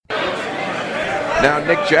Now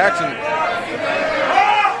Nick Jackson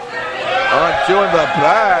onto in the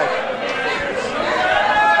back.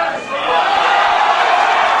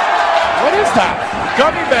 What is that?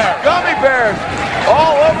 Gummy bear. Gummy bears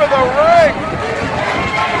all over the ring.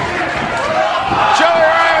 Joey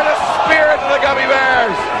Ryan, a spear into the gummy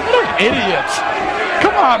bears. What idiots.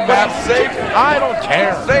 Come on, man. Saved, I don't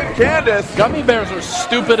care. Save Candace. Gummy bears are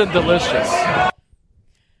stupid and delicious.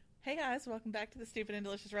 Hey guys, welcome back to the Stupid and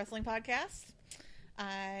Delicious Wrestling Podcast.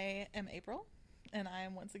 I am April, and I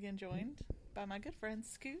am once again joined by my good friends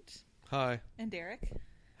Scoot. Hi. And Derrick.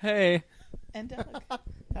 Hey. And Doug.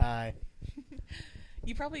 Hi.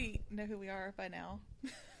 You probably know who we are by now.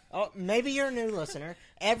 Oh, maybe you're a new listener.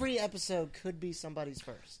 Every episode could be somebody's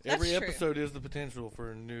first. That's Every true. episode is the potential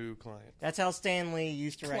for a new client. That's how Stan Lee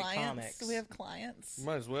used to write Clients. comics. Do we have clients?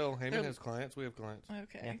 Might as well. Heyman They're- has clients. We have clients.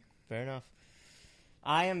 Okay. Yeah, fair enough.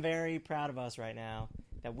 I am very proud of us right now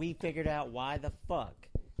that we figured out why the fuck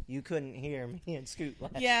you couldn't hear me and Scoot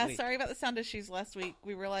last week. Sorry about the sound issues last week.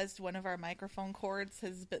 We realized one of our microphone cords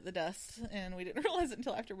has bit the dust, and we didn't realize it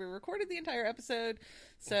until after we recorded the entire episode.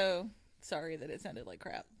 So, sorry that it sounded like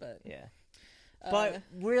crap, but... Yeah. But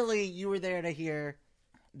really, you were there to hear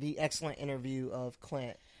the excellent interview of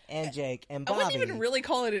Clint and Jake and Bobby. I wouldn't even really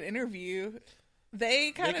call it an interview.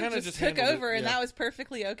 They kind of just took over, and that was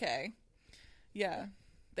perfectly okay. Yeah.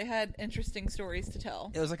 They had interesting stories to tell.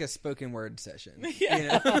 It was like a spoken word session. Yeah. You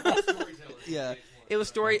know? Yeah. It was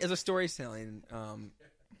a storytelling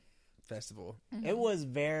festival. Mm-hmm. It was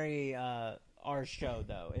very our show,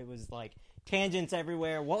 though. It was like tangents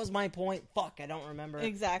everywhere. What was my point? Fuck, I don't remember.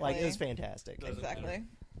 Exactly. Like, it was fantastic. Exactly.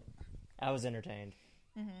 I was entertained.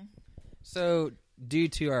 Mm-hmm. So, due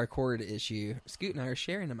to our cord issue, Scoot and I are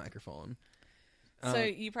sharing a microphone. So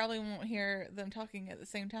you probably won't hear them talking at the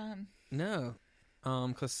same time. No.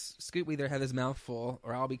 Because Scoot will either have his mouth full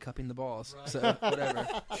or I'll be cupping the balls. Right. So, whatever.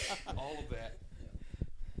 All of that.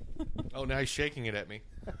 Oh, now he's shaking it at me.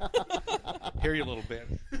 Here you little bit.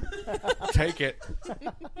 Take it.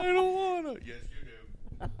 I don't want to. Yes, you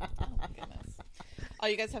do. Oh, my goodness. Oh,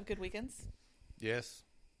 you guys have good weekends? Yes.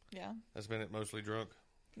 Yeah. That's been it, mostly drunk.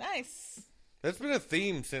 Nice. That's been a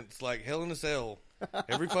theme since, like, Hell in a Cell.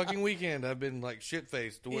 Every fucking weekend I've been, like,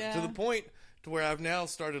 shit-faced. To the point to where I've now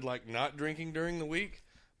started, like, not drinking during the week.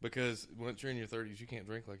 Because once you're in your 30s, you can't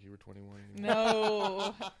drink like you were 21 anymore.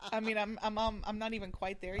 No. I mean, I'm not even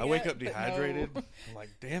quite there yet. I wake up dehydrated. No. I'm like,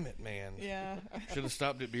 damn it, man. Yeah. Should have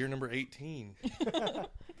stopped at beer number 18.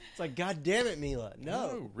 It's like, God damn it, Mila.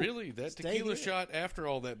 No. Really? That Stay tequila here. shot after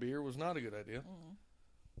all that beer was not a good idea.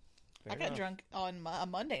 I got drunk on a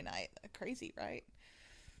Monday night. Crazy, right?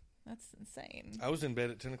 That's insane. I was in bed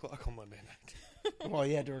at 10 o'clock on Monday night. Well,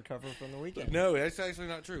 you had to recover from the weekend. No, that's actually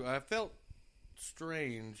not true. I felt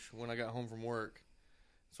strange when I got home from work.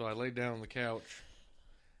 So I laid down on the couch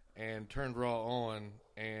and turned Raw on,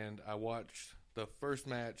 and I watched the first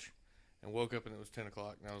match and woke up and it was 10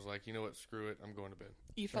 o'clock. And I was like, you know what? Screw it. I'm going to bed.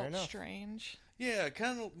 You Fair felt enough. strange. Yeah,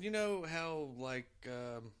 kind of, you know how, like,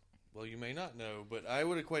 well, you may not know, but I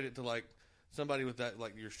would equate it to, like, somebody with that,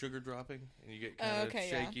 like, your sugar dropping, and you get kind of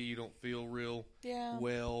shaky, you don't feel real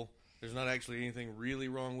well. There's not actually anything really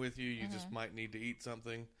wrong with you. You just might need to eat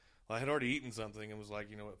something. Well, I had already eaten something and was like,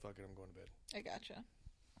 you know what, fuck it, I'm going to bed. I gotcha.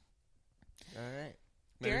 All right.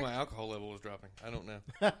 Maybe Derek? my alcohol level was dropping. I don't know.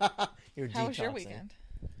 How was your detoxing. weekend?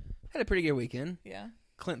 Had a pretty good weekend. Yeah.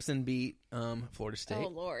 Clemson beat Florida State. Oh,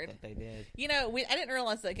 Lord. That they did. You know, I didn't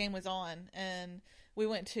realize that game was on, and we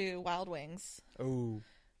went to Wild Wings, Oh,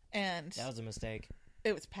 and that was a mistake.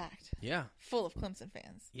 it was packed, Yeah. full of Clemson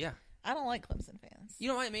fans. Yeah. I don't like Clemson fans. You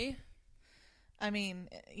don't like me? I mean,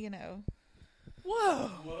 you know, Whoa.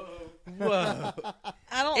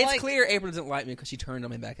 I don't It's like... clear April doesn't like me because she turned on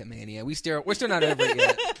me back at Mania. We're still not over it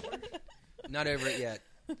yet. Not over it yet.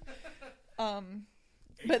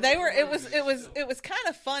 But they were. It was kind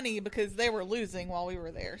of funny because they were losing while we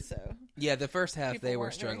were there. So Yeah, the first half people they were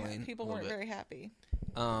weren't very- struggling. people a little weren't bit. very happy.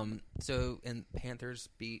 And Panthers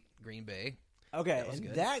beat Green Bay. Okay, was in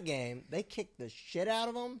good. that game, they kicked the shit out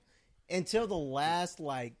of them until the last,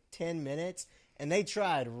 10 minutes, and they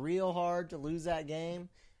tried real hard to lose that game.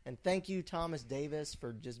 And thank you, Thomas Davis,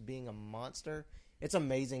 for just being a monster. It's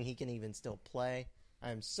amazing he can even still play.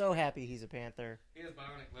 I'm so happy he's a Panther. He has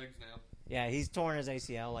bionic legs now. Yeah, he's torn his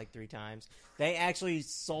ACL 3 times. They actually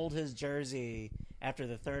sold his jersey after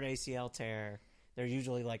the third ACL tear. They're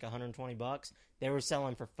usually $120. They were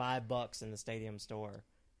selling for $5 in the stadium store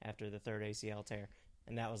after the third ACL tear,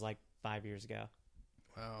 and that was 5 years ago.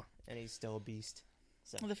 Wow. And he's still a beast.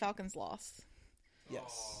 So The Falcons lost.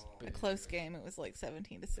 Yes. A close game. It was like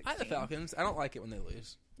 17-16. I had the Falcons. I don't like it when they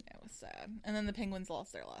lose. Yeah, it was sad. And then the Penguins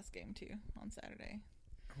lost their last game, too, on Saturday.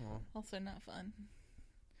 Oh. Also not fun.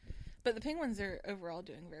 But the Penguins are overall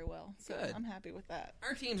doing very well, so Good. I'm happy with that.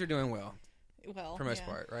 Our teams are doing well. Well, for most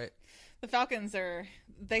part, right? The Falcons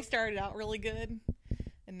they started out really good,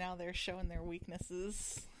 and now they're showing their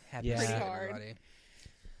weaknesses Happy pretty hard. Everybody.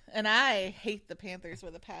 And I hate the Panthers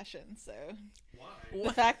with a passion, so Why?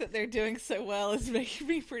 the fact that they're doing so well is making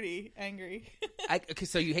me pretty angry. Okay,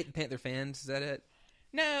 so you hate the Panther fans? Is that it?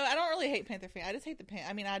 No, I don't really hate Panther fans. I just hate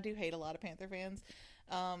I mean, I do hate a lot of Panther fans,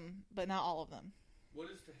 but not all of them. What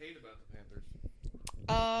is to hate about the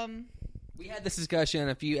Panthers? We had this discussion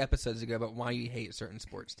a few episodes ago about why you hate certain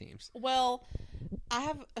sports teams. Well, I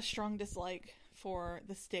have a strong dislike for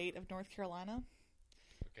the state of North Carolina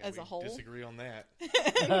as a whole. Disagree on that.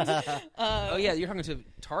 Oh yeah, you're talking to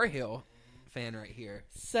a Tar Heel fan right here.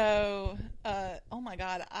 So, oh my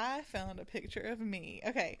God, I found a picture of me.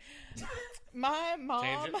 Okay, my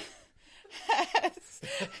mom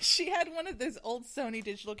she had one of those old Sony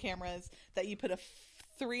digital cameras that you put a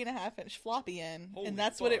 3.5-inch floppy in, and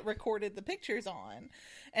that's what it recorded the pictures on.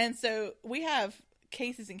 And so we have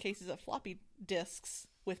cases and cases of floppy disks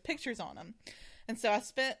with pictures on them. And so I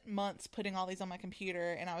spent months putting all these on my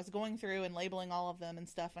computer, and I was going through and labeling all of them and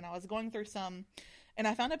stuff, and I was going through some, and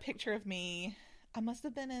I found a picture of me. I must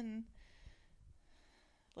have been in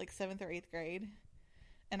like 7th or 8th grade,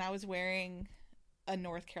 and I was wearing a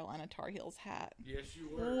North Carolina Tar Heels hat. Yes, you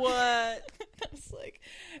were. What? I was like,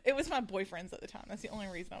 it was my boyfriend's at the time. That's the only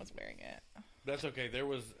reason I was wearing it. That's okay. There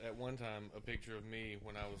was at one time a picture of me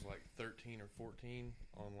when I was like 13 or 14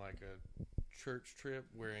 on like a church trip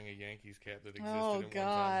wearing a Yankees cap that existed Oh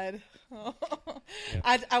God! One time.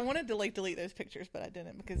 Yeah. I wanted to like delete those pictures, but I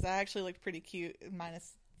didn't because I actually looked pretty cute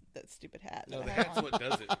minus that stupid hat. No, that the I had hat's on. what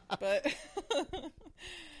does it. But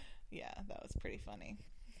yeah, that was pretty funny.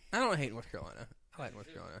 I don't hate North Carolina. I like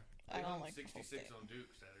North Carolina. I don't like the whole 66 state. on Duke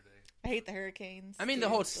Saturday. I hate the Hurricanes. I mean, too. the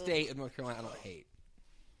whole state of North Carolina, I don't hate.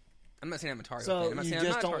 I'm not saying I'm a Tar Heel fan. So I'm not you saying I'm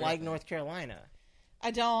just not a Tar don't Heel like fan. North Carolina?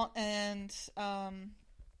 I don't, and I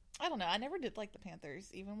don't know. I never did like the Panthers,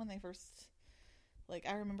 even when they first. Like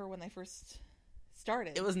I remember when they first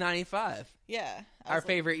started. It was 95. Yeah, Our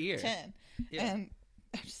favorite year. 10, Yeah. and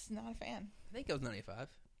I'm just not a fan. I think it was 95.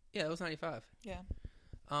 Yeah, it was 95. Yeah,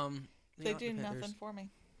 You they know, do the Panthers. nothing for me.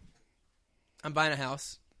 I'm buying a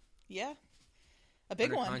house. Yeah, a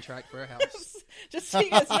big Under one. contract for a house. Just so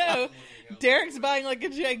you guys know, Derrick's buying like a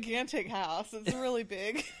gigantic house. It's really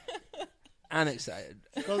big. I'm excited.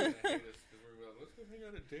 Let's go hang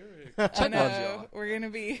out at Derrick. I Chuck loves know. y'all. We're gonna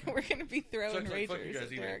be throwing Chuck's like, "Fuck you ragers guys,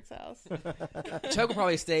 at eat it." Derrick's house. Chuck will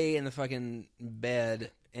probably stay in the fucking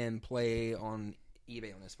bed and play on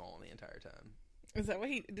eBay on his phone the entire time. Is that what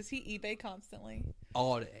does he eBay constantly?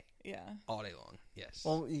 All day. Yeah. All day long. Yes.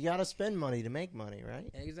 Well, you got to spend money to make money,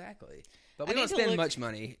 right? Exactly. But I we need don't to spend look- much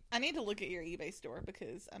money. I need to look at your eBay store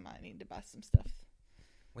because I might need to buy some stuff.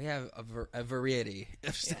 We have a variety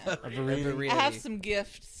of stuff. A variety. I have some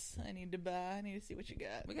gifts I need to buy. I need to see what you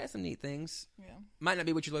got. We got some neat things. Yeah. Might not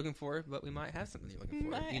be what you're looking for, but we might have something you're looking for.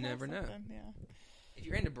 Might You have never know. something, Yeah. If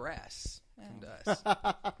you're into brass, come Yeah. to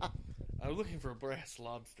us. I'm looking for a brass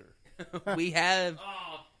lobster. we had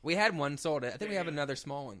one sold. I think we have another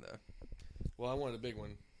small one though. Well, I wanted a big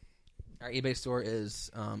one. Our eBay store is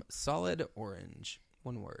solid orange.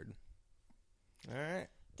 One word. All right.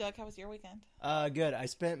 Doug, how was your weekend? Good. I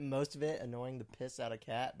spent most of it annoying the piss out of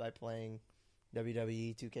Kat by playing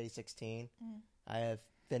WWE 2K16. I have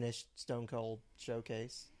finished Stone Cold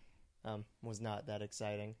Showcase. Was not that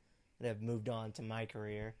exciting. And have moved on to my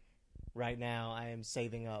career. Right now, I am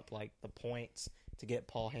saving up like the points to get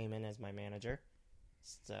Paul Heyman as my manager.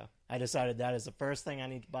 So I decided that is the first thing I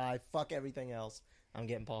need to buy. Fuck everything else. I'm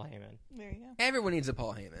getting Paul Heyman. There you go. Everyone needs a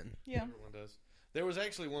Paul Heyman. Yeah. Everyone does. There was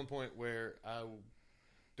actually one point where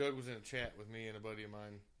Doug was in a chat with me and a buddy of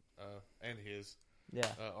mine and his Yeah.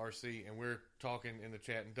 RC, and we're talking in the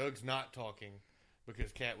chat, and Doug's not talking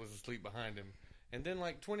because Kat was asleep behind him. And then,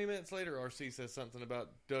 like, 20 minutes later, RC says something about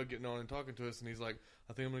Doug getting on and talking to us, and he's like,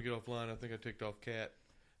 I think I'm going to get offline. I think I ticked off Kat.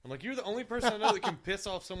 I'm like, you're the only person I know that can piss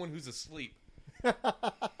off someone who's asleep.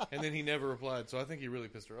 And then he never replied, so I think he really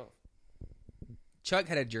pissed her off. Chuck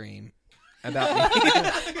had a dream about me.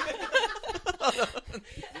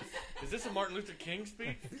 Is this a Martin Luther King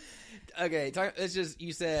speech? Okay, it's just,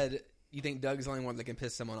 you said you think Doug's the only one that can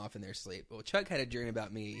piss someone off in their sleep. Well, Chuck had a dream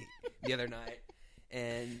about me the other night,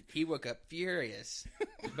 and he woke up furious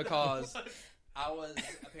because I was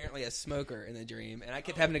apparently a smoker in the dream, and I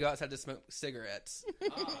kept having to go outside to smoke cigarettes.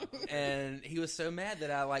 And he was so mad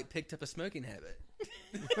that I, like, picked up a smoking habit.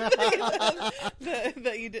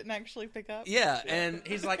 that you didn't actually pick up. Yeah, and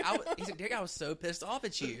he's like, Derrick, I was so pissed off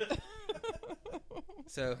at you.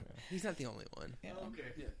 So he's not the only one. Yeah. Oh,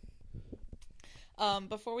 okay. Yeah.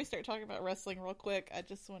 Before we start talking about wrestling real quick, I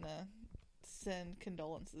just want to send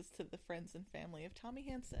condolences to the friends and family of Tommy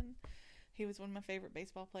Hansen. He was one of my favorite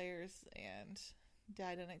baseball players and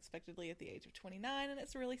died unexpectedly at the age of 29, and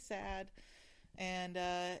it's really sad. And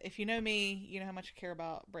if you know me, you know how much I care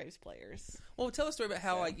about Braves players. Well, tell a story about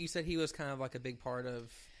how, like, you said he was kind of like a big part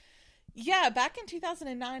of... Yeah, back in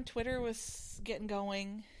 2009, Twitter was getting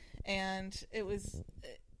going, and it was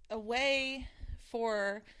a way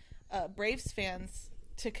for Braves fans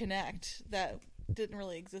to connect that didn't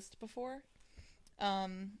really exist before.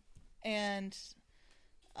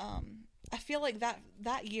 I feel like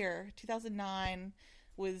that year, 2009,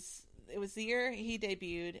 was the year he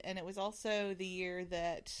debuted, and it was also the year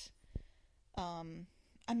that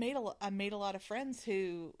I made a lot of friends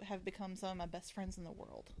who have become some of my best friends in the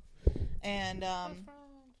world. And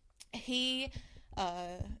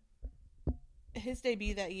his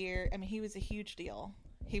debut that year, I mean, he was a huge deal.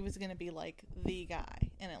 He was going to be like the guy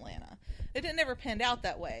in Atlanta. It never panned out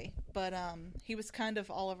that way, but he was kind of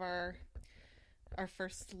all of our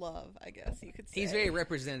first love, I guess you could say. He's very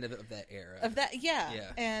representative of that era. Of that, yeah.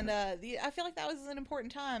 And I feel like that was an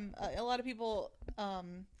important time. A lot of people,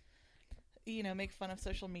 make fun of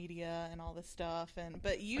social media and all this stuff,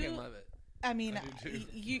 but you, I love it. I mean,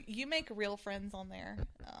 you make real friends on there.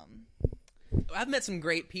 I've met some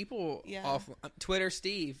great people off Twitter.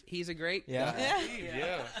 Steve, he's a great guy.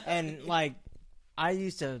 Yeah. And like, I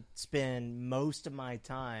used to spend most of my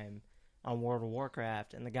time on World of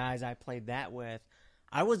Warcraft, and the guys I played that with,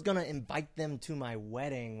 I was gonna invite them to my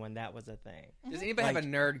wedding when that was a thing. Does anybody have a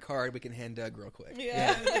nerd card we can hand Doug real quick?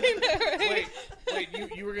 Yeah. I know, right?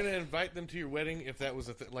 Wait, you were gonna invite them to your wedding if that was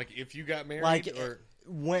a like if you got married, Like or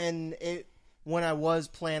when I was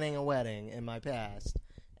planning a wedding in my past,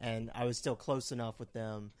 and I was still close enough with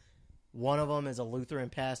them. One of them is a Lutheran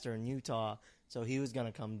pastor in Utah, so he was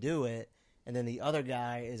gonna come do it, and then the other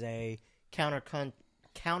guy is a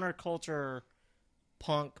counterculture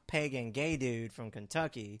punk pagan gay dude from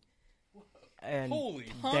Kentucky. And holy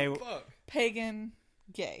fuck. Pagan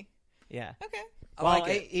gay. Yeah. Okay. I Well,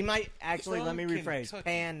 like it. he might actually, From let me rephrase, Kentucky.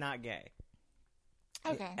 pan, not gay.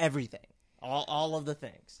 Okay. Everything. All of the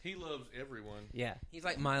things. He loves everyone. Yeah. He's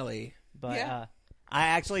like Miley. But Yeah. I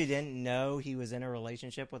actually didn't know he was in a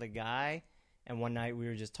relationship with a guy, and one night we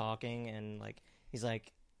were just talking, and like he's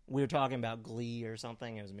like, we were talking about Glee or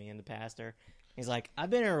something. It was me and the pastor. He's like, I've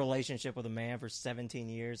been in a relationship with a man for 17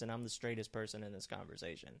 years, and I'm the straightest person in this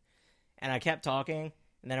conversation. And I kept talking,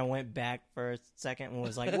 and then I went back for a second and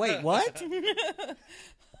was like, wait, what?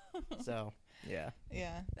 So, yeah.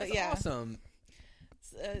 Yeah. That's But yeah. awesome.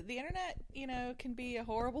 The internet, can be a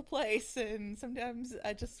horrible place, and sometimes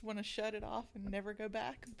I just want to shut it off and never go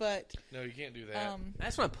back. But No, you can't do that. I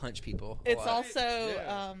just want to punch people. it's a lot. also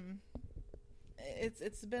Yeah.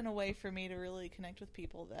 it's been a way for me to really connect with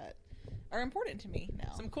people that are important to me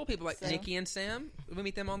now. Some cool people like So- Nikki and Sam. We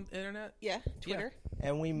meet them on the internet. Yeah, Twitter.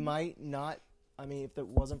 And we might not, I mean, if it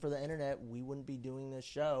wasn't for the internet, we wouldn't be doing this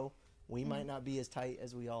show. We might not be as tight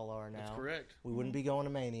as we all are now. That's correct. We wouldn't be going to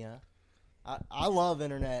Mania. I love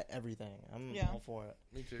internet everything. I'm Yeah. all for it.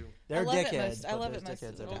 Me too. There are I love it dickheads, most- I but love there's it most of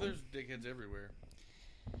dickheads the Oh, everywhere. there's dickheads everywhere.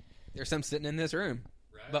 There's some sitting in this room.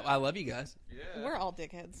 Right. But I love you guys. Yeah. We're all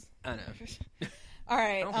dickheads. I know. All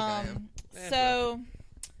right. I don't think I am. So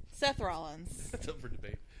Seth Rollins. That's up for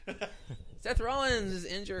debate. Seth Rollins is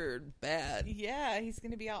injured bad. Yeah, he's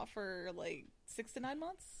going to be out for like 6 to 9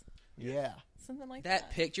 months, Yeah. something like That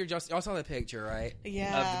that. picture, y'all saw the picture, right?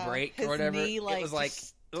 Yeah, Of the break his or whatever. knee, It was like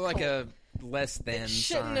just a less than It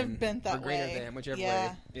shouldn't sign, have been that or greater way. than, whichever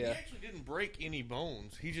Yeah. way. He Yeah. actually didn't break any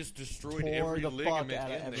bones. He just destroyed Tore every the fuck ligament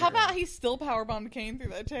out of in every- there. How about he still powerbombed Kane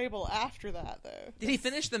through that table after that, though? Did he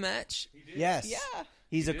finish the match? He did. Yes. Yeah.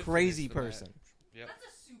 He's He a did crazy finish the match. person. Yep.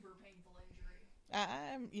 That's a super painful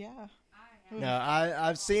injury. Yeah. I have. No,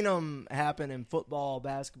 I've seen them happen in football,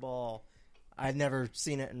 basketball. I've never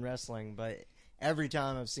seen it in wrestling, but every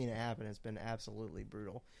time I've seen it happen, it's been absolutely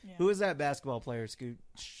brutal. Yeah. Who is that basketball player, Scoot?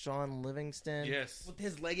 Sean Livingston? Yes. With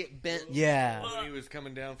his leg it bent. Yeah. When he was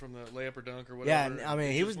coming down from the layup or dunk or Yeah, whatever. I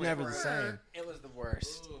mean, he just was went never the right. same. It was the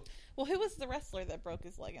worst. Ugh. Well, who was the wrestler that broke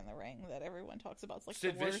his leg in the ring that everyone talks about? It's like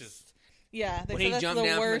Sid the worst. Vicious. Yeah, they When said he that's jumped the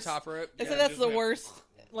down worst. from the top rope. They Yeah, said that's just the went- worst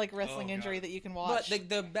like wrestling Oh, injury God. that you can But watch.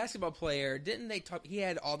 the basketball player, didn't they talk? He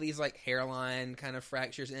had all these like hairline kind of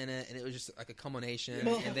fractures in it, and it was just like a culmination,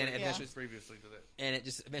 Yeah. and then it Yeah. eventually, Previously to that. and it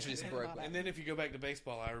just eventually just I broke. forgot about And then if you go back to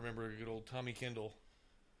baseball, I remember good old Tommy Kendall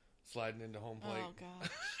sliding into home plate. Oh god.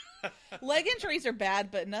 Leg injuries are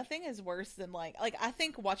bad, but nothing is worse than like I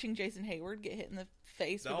think watching Jason Hayward get hit in the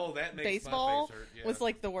face with a baseball my face hurt, was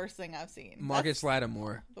like the worst thing I've seen. Marcus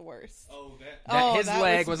Lattimore. The worst. His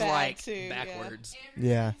leg was like too, backwards.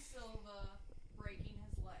 Yeah. Silva breaking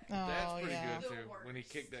his leg. That's pretty yeah. good too. When he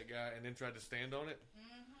kicked that guy and then tried to stand on it,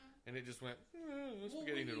 and it just went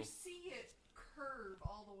spaghetti when noodle. you see it curve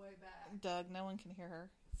all the way back. Doug, no one can hear her.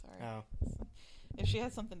 Sorry. Oh. If she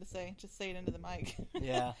has something to say, just say it into the mic.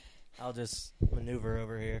 Yeah. I'll just maneuver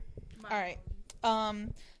over here. All right.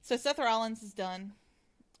 So Seth Rollins is done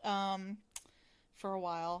for a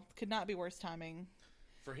while. Could not be worse timing.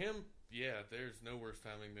 For him, yeah, there's no worse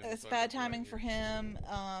timing than It's bad timing for him.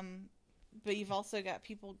 But you've also got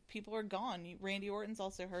people are gone. Randy Orton's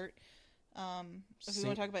also hurt. If we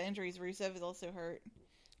want to talk about injuries, Rusev is also hurt.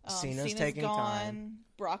 Cena's taking gone. time.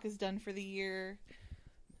 Brock is done for the year.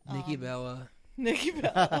 Nikki Bella.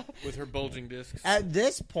 with her bulging discs. At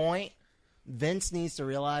this point, Vince needs to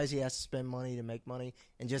realize he has to spend money to make money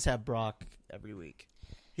and just have Brock every week.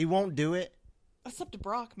 He won't do it. That's up to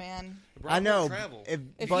Brock, man. I know.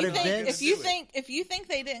 If you think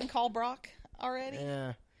they didn't call Brock already,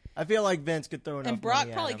 yeah, I feel like Vince could throw enough. And Brock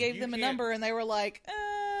money probably at him. gave them a number, and they were like, "You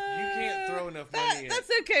can't throw enough money. That's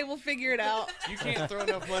okay. We'll figure it out." You can't throw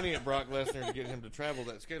enough money at Brock Lesnar to get him to travel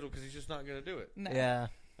that schedule because he's just not going to do it. No. Yeah.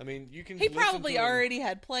 I mean, you can. He probably already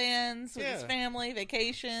had plans with his family,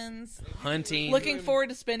 vacations, hunting, looking forward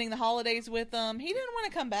to spending the holidays with them. He didn't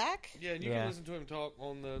want to come back. Yeah, and you can listen to him talk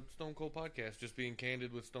on the Stone Cold podcast, just being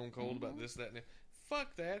candid with Stone Cold about this, that, and that.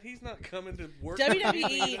 Fuck that. He's not coming to work.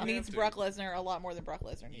 WWE needs Brock Lesnar a lot more than Brock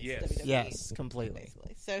Lesnar needs WWE. Yes, completely.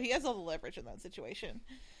 Basically. So he has all the leverage in that situation.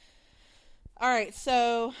 All right,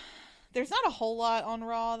 so there's not a whole lot on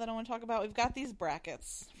Raw that I want to talk about. We've got these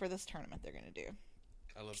brackets for this tournament they're going to do.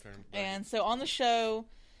 I love tournament brackets. And so on the show...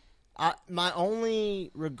 my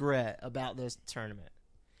only regret about this tournament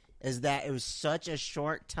is that it was such a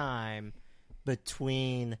short time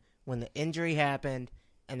between when the injury happened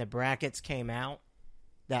and the brackets came out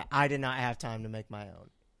that I did not have time to make my own,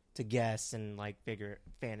 to guess and figure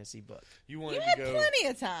fantasy book. You had plenty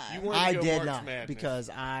of time. I did not, because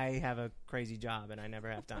I have a crazy job and I never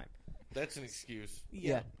have time. That's an excuse.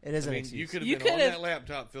 Yeah, it is an excuse. You could have been on that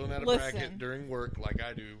laptop filling out a bracket during work like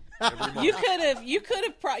I do every month. You could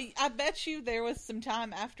have I bet you there was some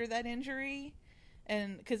time after that injury,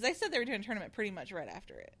 and because they said they were doing a tournament pretty much right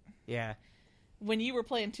after it. Yeah. When you were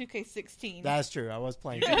playing 2K16. That's true. I was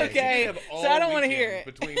playing 2K. Okay, so I don't want to hear it.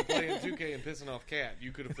 Between playing 2K and pissing off Kat,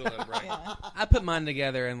 you could have filled out a bracket. Yeah. I put mine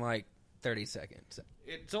together in 30 seconds.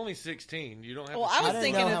 It's only 16. You don't have. Well, I was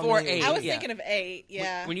thinking of 8. I was thinking of 8.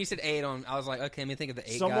 Yeah. When you said 8 I was like, okay, let me think of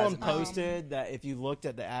the 8 Someone guys. posted that if you looked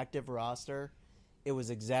at the active roster, it was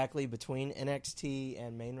exactly between NXT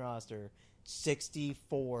and main roster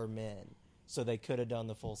 64 men. So they could have done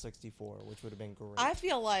the full 64, which would have been great. I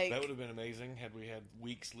feel like that would have been amazing had we had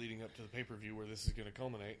weeks leading up to the pay-per-view where this is going to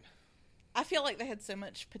culminate. I feel like they had so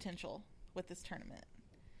much potential with this tournament,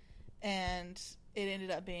 and it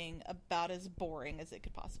ended up being about as boring as it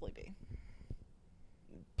could possibly be.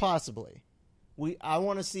 Possibly. I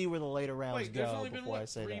want to see where the later rounds go before only been, I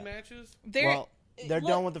say 3 that. matches? They're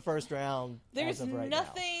done with the first round. There's as of right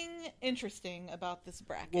nothing interesting about this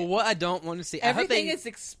bracket. Well, what I don't want to see, everything is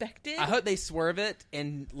expected. I hope they swerve it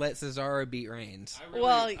and let Cesaro beat Reigns. I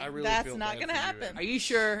really that's not going to happen. Are you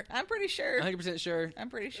sure? I'm pretty sure. 100% sure. I'm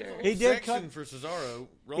pretty sure. He did cut for Cesaro.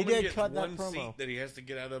 Roman he did gets cut one that promo. seat that he has to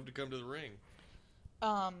get out of to come to the ring.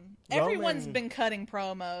 Everyone's been cutting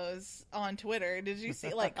promos on Twitter. Did you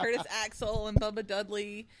see Curtis Axel and Bubba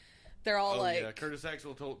Dudley? They're all Curtis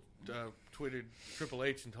Axel tweeted Triple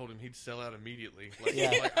H and told him he'd sell out immediately.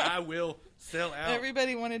 I will sell out.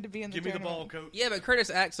 Everybody wanted to be in the tournament. Give me the ball, coach. Yeah, but Curtis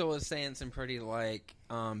Axel was saying some pretty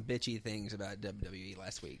bitchy things about WWE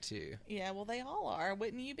last week too. Yeah, well, they all are.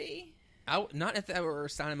 Wouldn't you be? Not if I were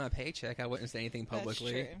signing my paycheck. I wouldn't say anything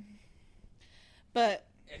publicly. That's true. But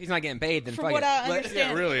if he's not getting paid, then from what I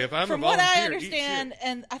understand, really, if I'm from what I understand,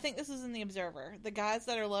 and I think this is in the Observer, the guys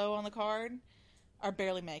that are low on the card are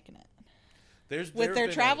barely making it. With their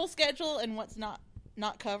travel schedule and what's not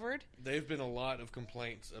covered. There've been a lot of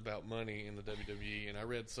complaints about money in the WWE, and I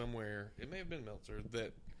read somewhere, it may have been Meltzer,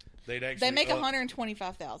 that they'd actually they make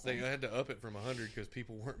 $125,000. They had to up it from 100 because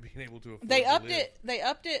people weren't being able to afford. They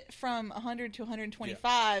upped it from 100 to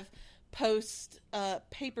 125 post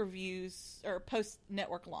pay-per-views or post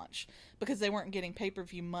network launch because they weren't getting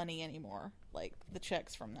pay-per-view money anymore, like the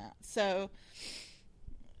checks from that. So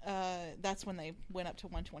that's when they went up to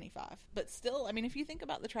 125. But still, I mean, if you think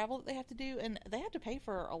about the travel that they have to do, and they have to pay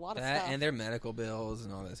for a lot of stuff, and their medical bills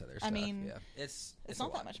and all this other stuff. I mean, yeah. it's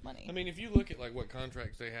not that much money. I mean, if you look at like what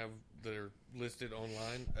contracts they have that are listed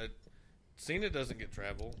online, Cena doesn't get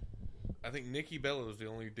travel. I think Nikki Bella was the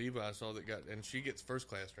only diva I saw that got, and she gets first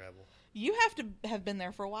class travel. You have to have been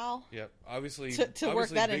there for a while. Yep, obviously to work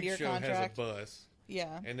that Big into your Show contract. has a bus.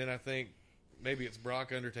 Yeah, and then I think maybe it's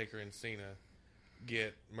Brock, Undertaker, and Cena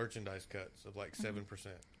get merchandise cuts of like 7%.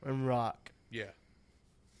 And Rock. Yeah.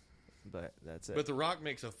 But that's it. But The Rock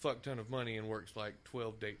makes a fuck ton of money and works like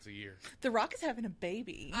 12 dates a year. The Rock is having a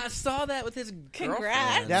baby. I saw that with his Congrats.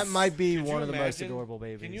 girlfriend. That might be Could one you of the most imagine- adorable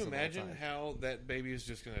babies. Can you of all imagine time. how that baby is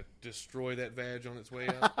just going to destroy that vag on its way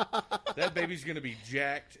out? That baby's going to be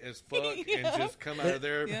jacked as fuck and just come out of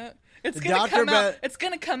there. Yeah, it's The gonna doctor come out. bet- It's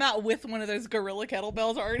gonna come out with one of those gorilla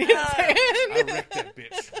kettlebells already in his hand. I wrecked that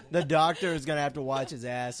bitch. The doctor is going to have to watch his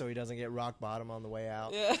ass so he doesn't get rock bottom on the way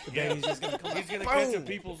out. Yeah. The baby's just going to come He's going to Boom. catch a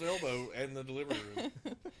people's elbow in the delivery room.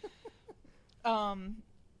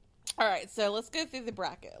 All right, so let's go through the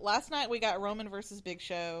bracket. Last night we got Roman versus Big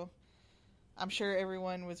Show. I'm sure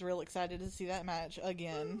everyone was real excited to see that match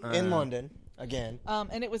again. in London again.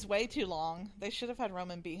 And it was way too long. They should have had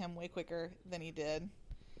Roman beat him way quicker than he did.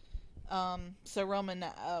 So Roman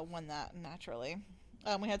won that naturally.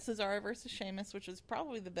 We had Cesaro versus Sheamus, which was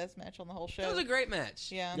probably the best match on the whole show. That was a great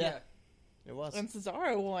match. Yeah. It was. And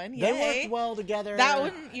Cesaro won. They Yay. worked well together. That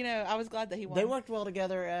one, I was glad that he won. They worked well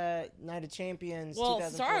together at Night of Champions. Well,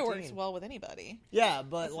 2014. Cesaro works well with anybody. Yeah,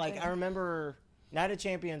 but That's the like thing. I remember, Night of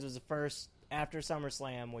Champions was the first after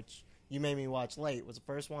SummerSlam, which you made me watch late. Was the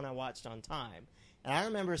first one I watched on time, and I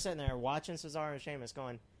remember sitting there watching Cesaro and Sheamus,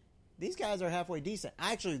 going, "These guys are halfway decent."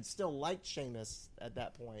 I actually still liked Sheamus at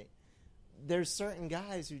that point. There's certain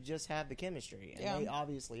guys who just have the chemistry, and they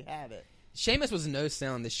obviously have it. Sheamus was no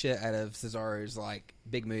selling the shit out of Cesaro's like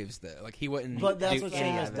big moves though. Like he wouldn't. But that's do what any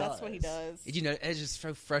Sheamus of it. does. That's what he does. Did you know? It's just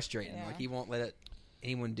so frustrating. Yeah. Like he won't let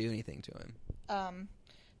anyone do anything to him.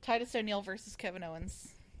 Titus O'Neil versus Kevin Owens.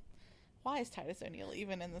 Why is Titus O'Neil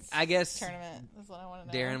even in this I guess tournament? That's what I want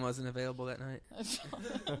to know. Darren wasn't available that night.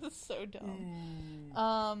 That's so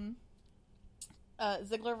dumb.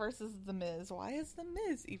 Ziggler versus The Miz. Why is The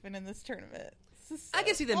Miz even in this tournament? This is I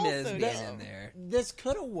can see The Miz also being dumb. in there. This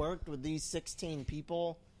could have worked with these 16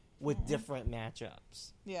 people with different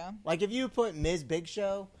matchups. Yeah. Like if you put Miz Big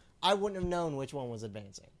Show, I wouldn't have known which one was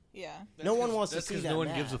advancing. Yeah. No one wants to That's see because that no one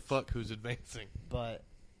match. gives a fuck who's advancing. But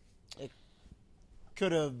it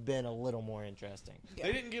could have been a little more interesting. Yeah.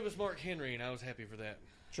 They didn't give us Mark Henry, and I was happy for that.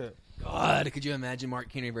 True. God, could you imagine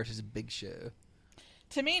Mark Henry versus Big Show?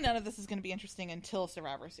 To me, none of this is going to be interesting until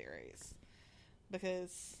Survivor Series,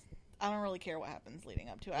 because I don't really care what happens leading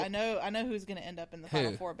up to it. I know who's going to end up in the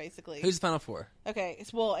Final Four, basically. Who's the Final Four? Okay,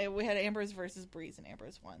 well, we had Ambrose versus Breeze, and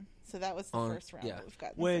Ambrose won. So that was the first round that we've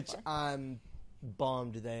gotten Which so far. I'm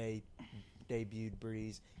bummed they debuted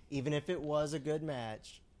Breeze. Even if it was a good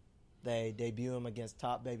match, they debut him against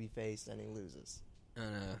top babyface and he loses. I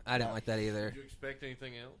don't know. I didn't like that either. Did you expect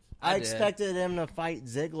anything else? I did. expected him to fight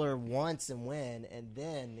Ziggler once and win, and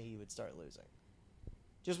then he would start losing.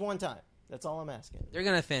 Just one time. That's all I'm asking. They're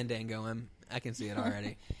gonna Fandango him. I can see it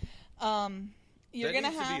already. You're that going to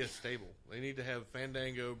needs to have... be a stable. They need to have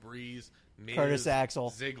Fandango, Breeze, Miz, Curtis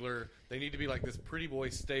Axel. Ziggler. They need to be like this pretty boy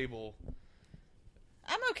stable.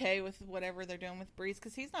 I'm okay with whatever they're doing with Breeze,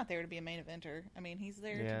 because he's not there to be a main eventer. I mean, he's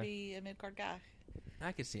there to be a mid-card guy.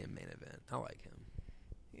 I could see him main event. I like him.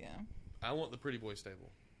 Yeah. I want the pretty boy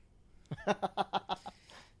stable.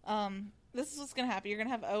 This is what's going to happen. You're going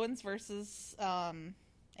to have Owens versus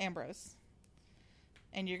Ambrose.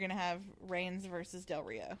 And you're going to have Reigns versus Del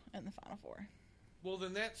Rio in the Final Four. Well,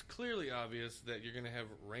 then that's clearly obvious that you're going to have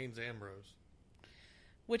Reigns Ambrose.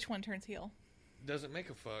 Which one turns heel? Doesn't make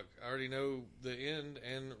a fuck. I already know the end,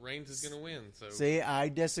 and Reigns is going to win. So See, I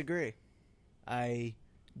disagree. I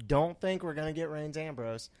don't think we're going to get Reigns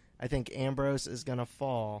Ambrose. I think Ambrose is going to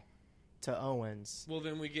fall to Owens. Well,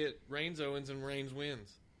 then we get Reigns Owens, and Reigns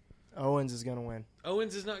wins. Owens is going to win.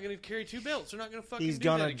 Owens is not going to carry 2 belts. They're not going to fucking He's do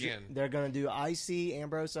gonna that again. They're going to do IC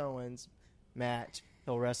Ambrose Owens match.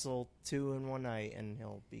 He'll wrestle 2 in one night, and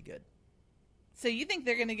he'll be good. So you think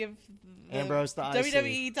they're going to give the Ambrose the IC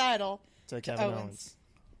WWE title to to Kevin Owens? Owens.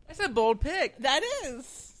 That's a bold pick. That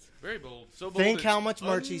is. Very bold. So bold. Think it's how much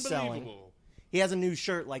merch he's selling. unbelievable. He has a new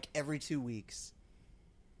shirt like every 2 weeks.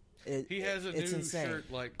 He has a it's new insane.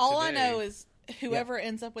 shirt like All today. I know is whoever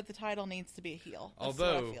ends up with the title needs to be a heel. That's what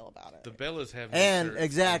Although I feel about it. the Bellas have new And shirts,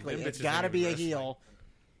 exactly, and them it's bitches got to ain't be a even wrestling. heel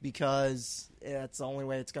because it's the only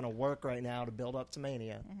way it's going to work right now to build up to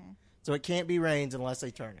Mania. Mm-hmm. So it can't be Reigns unless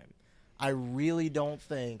they turn him. I really don't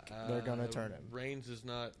think they're going to turn him. Reigns is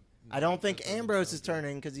not. I don't think Ambrose is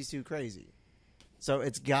turning because he's too crazy. So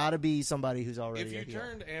it's got to be somebody who's already If you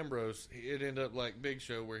turned Ambrose, it'd end up like Big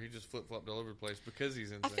Show where he just flip-flopped all over the place because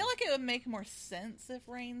he's insane. I feel like it would make more sense if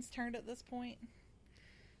Reigns turned at this point.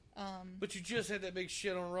 But you just had that big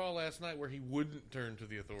shit on Raw last night where he wouldn't turn to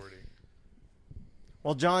the Authority.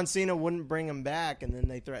 Well, John Cena wouldn't bring him back, and then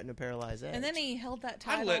they threatened to paralyze Edge. And then he held that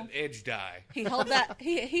title. I'd let Edge die. He held that.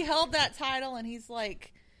 He held that title, and he's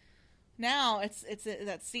like, now it's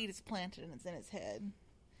that seed is planted and it's in his head.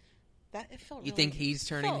 That it felt. You really, think he's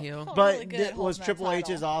turning heel? But really good was holding Triple that H's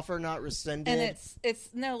title. offer not rescinded? And it's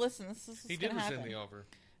no. Listen, this is He gonna did rescind happen. the offer.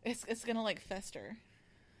 It's gonna like fester.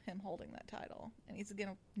 Him holding that title, and he's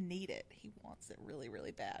gonna need it. He wants it really, really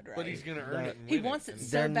bad, right? But he's going to earn it and He win wants it. it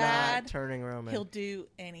so They're bad. not turning Roman. He'll do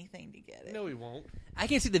anything to get it. No, he won't. I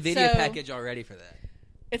can see the video So- package already for that.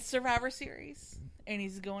 It's Survivor Series, and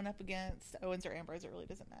he's going up against Owens or Ambrose. It really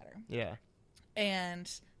doesn't matter. Yeah.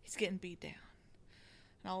 And he's getting beat down.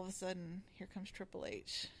 And all of a sudden, here comes Triple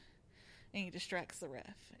H, and he distracts the ref,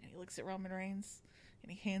 and he looks at Roman Reigns,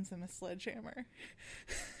 and he hands him a sledgehammer.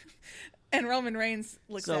 And Roman Reigns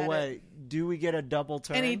looks at So it, wait, do we get a double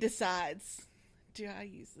turn? and he decides, do I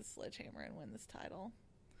use the sledgehammer and win this title?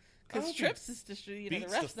 Because Trips is just, the Beats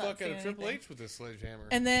ref's the not fuck seeing out of Triple anything. H with this sledgehammer.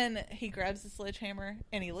 And then he grabs the sledgehammer,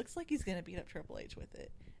 and he looks like he's going to beat up Triple H with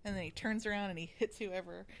it. And then he turns around and he hits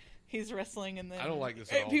whoever he's wrestling. And then I don't like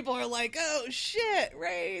this at all. People are like, "Oh shit,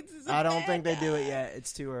 Reigns is a I don't bad think they do guy." it yet.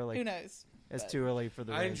 It's too early. Who knows? It's But too early for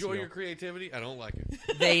the I Reigns enjoy heel. your creativity. I don't like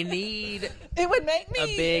it. They need. It would make me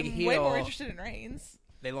A big way heel. more interested in Reigns.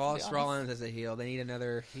 They lost Rollins as a heel. They need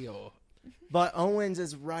another heel. But Owens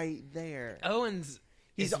is right there. Owens.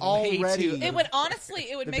 He's is way already- too- It would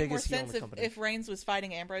honestly, it would The make more biggest heel in sense the company. if Reigns was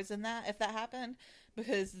fighting Ambrose in that, if that happened,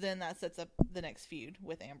 because then that sets up the next feud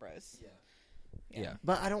with Ambrose. Yeah.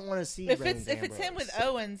 But I don't want to see If Reigns it's him Ambrose. with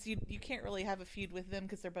Owens, you can't really have a feud with them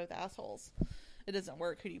because they're both assholes. It doesn't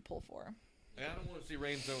work. Who do you pull for? And I don't want to see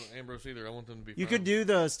Reigns and Ambrose either. I want them to be You fine. could do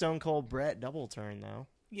the Stone Cold Brett double turn, though.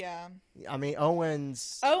 Yeah. I mean,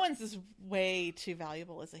 Owens... Owens is way too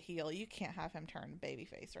valuable as a heel. You can't have him turn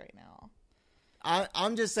babyface right now.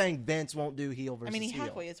 I'm just saying Vince won't do heel versus I mean, he heel.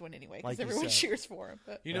 halfway is one anyway because Like you everyone said. cheers for him.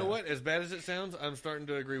 But You know what? As bad as it sounds, I'm starting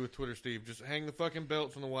to agree with Twitter Steve. Just hang the fucking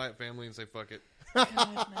belts on the Wyatt family and say fuck it.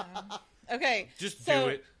 God, no. Okay, Just so, do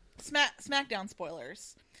it. SmackDown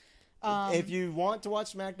spoilers. If you want to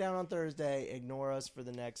watch SmackDown on Thursday, ignore us for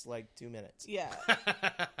the next, 2 minutes. Yeah.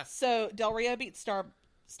 So Del Rio beat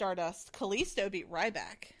Stardust. Kalisto beat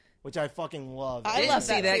Ryback. Which I fucking love. I I didn't love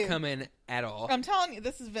see that that too. coming at all. I'm telling you,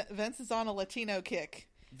 this is Vince is on a Latino kick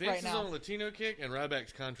Vince right is now. on a Latino kick, and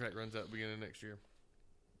Ryback's contract runs out beginning of next year.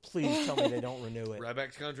 Please tell me they don't renew it.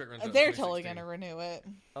 Ryback's contract runs out. They're in totally 2016. going to renew it.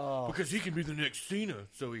 Oh, Because he can be the next Cena,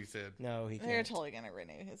 so he said. no, he can't. They're totally going to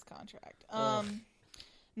renew his contract.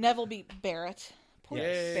 Neville beat Barrett. Poor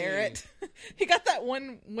Yay. Barrett. He got that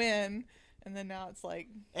one win, and then now it's like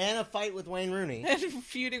And a fight with Wayne Rooney.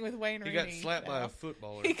 feuding with Wayne He Rooney. got slapped by now. a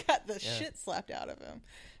footballer. He got the shit slapped out of him.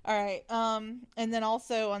 All right. And then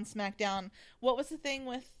also on SmackDown, what was the thing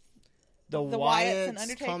with The Wyatts Wyatts and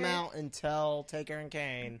Undertaker? come out and tell Taker and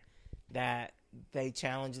Kane that they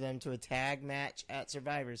challenge them to a tag match at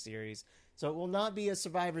Survivor Series. So it will not be a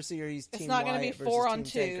Survivor Series Team It's not going to be Wyatt versus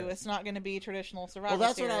 4-on-2. Team Taker. It's not going to be traditional Survivor Well,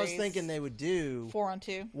 that's Series. what I was thinking they would do.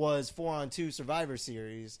 4-on-2. Was 4-on-2 Survivor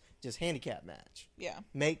Series, just handicap match. Yeah.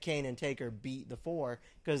 Make Kane and Taker beat the 4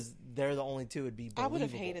 because they're the only two would be believable. I would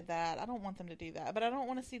have hated that. I don't want them to do that. But I don't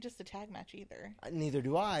want to see just a tag match either. Neither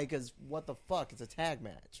do I, because what the fuck? It's a tag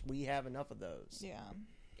match. We have enough of those. Yeah.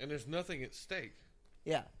 And there's nothing at stake.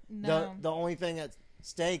 Yeah. No. The only thing at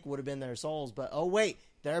stake would have been their souls, but oh wait,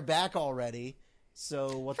 they're back already.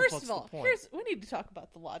 So what the First fuck's of all, the point? we need to talk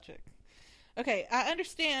about the logic. Okay, I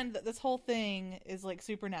understand that this whole thing is like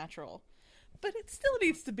supernatural, but it still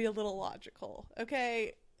needs to be a little logical.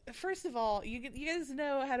 Okay, first of all, you guys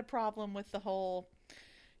know I had a problem with the whole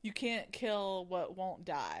you can't kill what won't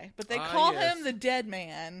die, but they call yes. him the dead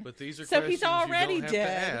man. But these are so questions he's already you don't have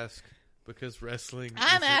dead. to ask because wrestling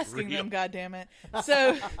I'm isn't asking real. them, goddammit.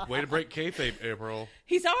 So Way to break kayfabe, April.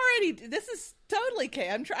 he's already. This is totally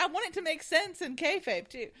I want it to make sense in kayfabe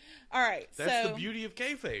too. All right, That's so the beauty of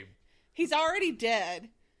kayfabe. he's already dead.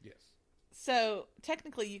 Yes. So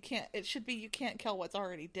technically, you can't. It should be you can't kill what's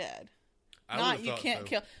already dead. I Not would've you thought can't so.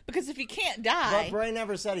 kill because if he can't But die, Bray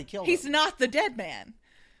never said he killed he's him. not the dead man.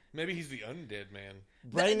 Maybe he's the undead man.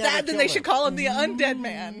 Bray never Then killed they him. should call him the undead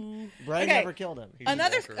man. Bray Okay. never killed him. He's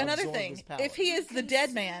Another a walker. another Absorbed thing. his power. If he is the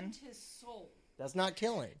dead man, Consumed his soul. That's not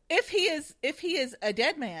killing. if he is a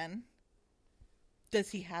dead man, Does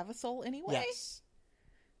he have a soul anyway? Yes.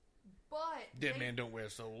 But Dead man don't wear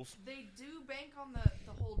souls. They do bank on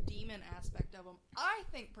the whole demon aspect of them. I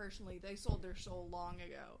think personally they sold their soul long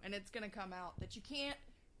ago, and it's going to come out that you can't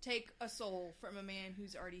take a soul from a man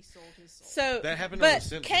who's already sold his soul. So that happened on The But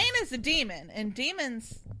Simpsons. Cain is a demon, and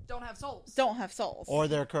demons don't have souls. don't have souls. Or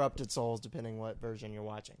they're corrupted souls, depending what version you're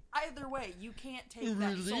watching. Either way, you can't take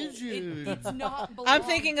that soul. Religion. It's not. I'm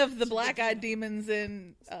thinking of the belonged to black-eyed demon. demons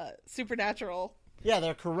in Supernatural. Yeah,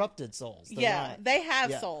 they're corrupted souls. They're not, they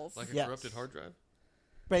have yeah. souls. Like a Yes. corrupted hard drive?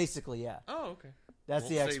 basically, yeah. Oh, okay. That's Won't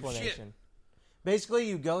the save explanation. shit. Basically,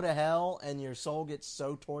 you go to hell and your soul gets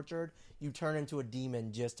so tortured, you turn into a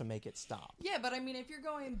demon just to make it stop. Yeah, but I mean, if you're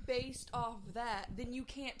going based off that, then you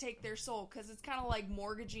can't take their soul, because it's kind of like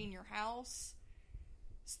mortgaging your house.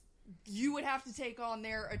 You would have to take on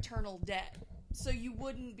their eternal debt, so you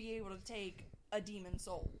wouldn't be able to take a demon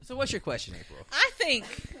soul. So what's your question, April? I think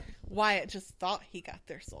Wyatt just thought he got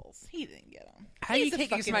their souls. He didn't get them. How do you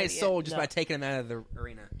take somebody's soul just by taking them out of the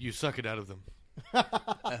arena? You suck it out of them.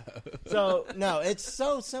 So, no, it's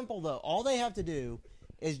so simple, though. All they have to do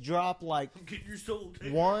is drop, like, Get your soul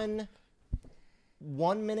taken.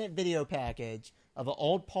 one-minute video package of an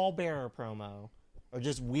old Paul Bearer promo, or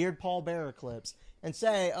just weird Paul Bearer clips, and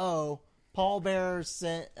say, oh, Paul Bearer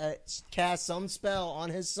cast some spell on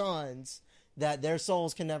his sons that their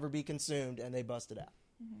souls can never be consumed, and they busted out.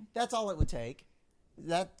 Mm-hmm. That's all it would take.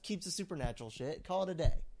 That keeps the supernatural shit. Call it a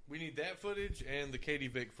day. We need that footage and the Katie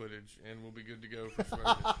Vick footage, and we'll be good to go for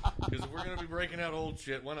Survivor. Because if we're going to be breaking out old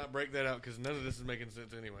shit, why not break that out? Because none of this is making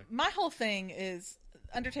sense anyway. My whole thing is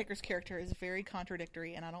Undertaker's character is very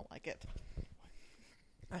contradictory, and I don't like it.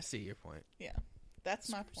 I see your point. Yeah,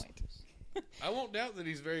 that's my point. I won't doubt that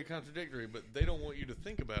he's very contradictory, but they don't want you to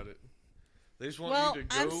think about it. They just want Well, you to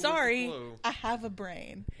go I'm with sorry. the flow. I have a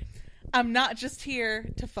brain. I'm not just here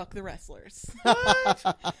to fuck the wrestlers.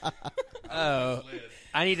 Oh,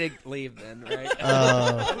 I need to leave then, right?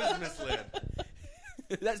 I was misled.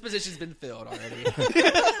 That position's been filled already.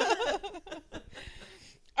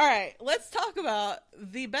 All right, let's talk about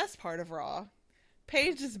the best part of Raw.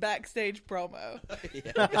 Paige's backstage promo.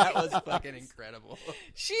 Yeah, that was fucking incredible.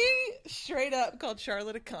 She straight up called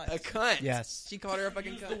Charlotte a cunt. A cunt. Yes. She called her a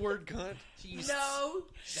fucking Use cunt. the word cunt. No,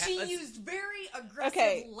 she was- used very aggressive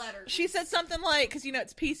Okay, letters. she said something like, because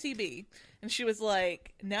it's PCB, and she was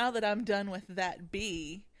like, now that I'm done with that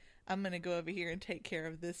B, I'm going to go over here and take care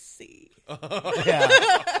of this C.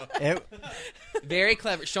 Yeah. Very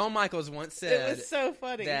clever. Shawn Michaels once said It was so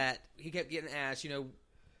funny. that he kept getting asked, he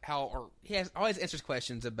always answers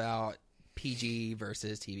questions about PG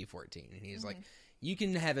versus TV-14. And he's like, you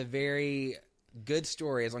can have a very good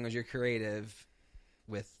story as long as you're creative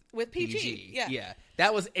with PG. Yeah. Yeah.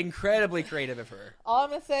 That was incredibly creative of her. All I'm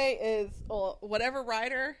going to say is, whatever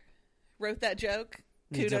writer wrote that joke,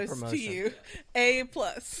 Needs a kudos to promotion. you. A+.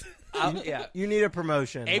 Yeah. You need a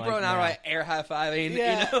promotion. April like and I were now. like air high-fiving,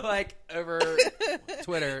 Yeah. over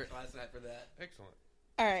Twitter last night for that. Excellent.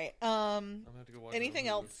 All right. I'm going to have to go watch Anything it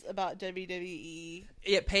on Hulu. else about WWE?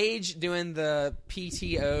 Yeah, Paige doing the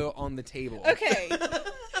PTO on the table. Okay.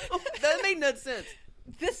 That made no sense.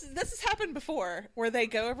 This has happened before, where they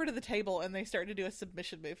go over to the table and they start to do a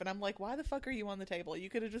submission move, and I'm like, why the fuck are you on the table? You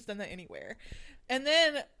could have just done that anywhere. And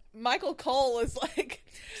then Michael Cole is like,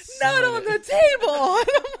 not on the table, and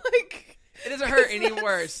I'm like, It doesn't hurt any that's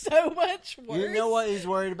worse. So much worse. You know what he's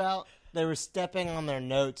worried about? They were stepping on their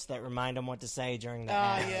notes that remind them what to say during the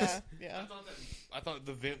ads. Yeah. I thought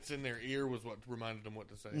the vents in their ear was what reminded them what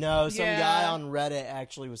to say. No, some Yeah. guy on Reddit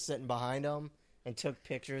actually was sitting behind them and took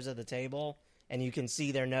pictures of the table, and you can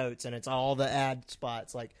see their notes, and it's all the ad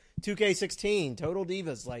spots, like 2K16, Total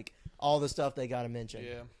Divas, like all the stuff they got to mention.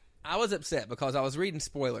 Yeah. I was upset because I was reading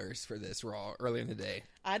spoilers for this Raw earlier in the day.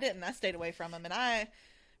 I didn't. I stayed away from him, and I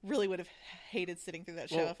really would have hated sitting through that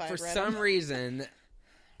show if I for had read some them. reason,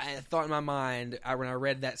 I thought in my mind, when I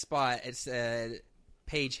read that spot, it said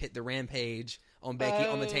Paige hit the Rampage on Becky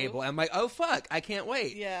on the table. And I'm like, oh, fuck, I can't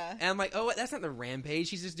wait. Yeah. And I'm like, oh, that's not the Rampage.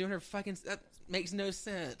 She's just doing her fucking... That makes no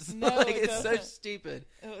sense. No, like, it it's so doesn't. stupid.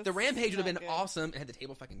 It was The Rampage would have not been good. awesome and had the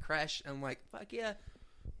table fucking crash. I'm like, fuck yeah.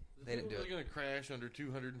 They didn't do They're it. going to crash under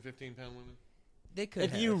 215-pound women. They could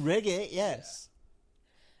If have. you rig it, yes.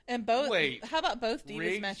 And both. Wait. How about both Divas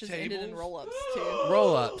Rigged matches ended in tables? roll-ups too?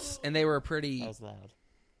 Roll-ups, and they were pretty... That was loud.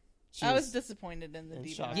 I was disappointed in the in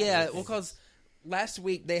Divas. shock. Yeah, matches. well, because last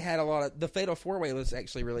week they had a lot of... The Fatal 4-Way was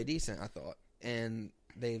actually really decent, I thought. And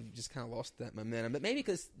they've just kind of lost that momentum. But maybe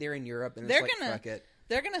because they're in Europe and They're it's like, gonna- fuck it.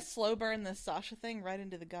 They're gonna slow burn this Sasha thing right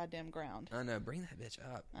into the goddamn ground. I know, bring that bitch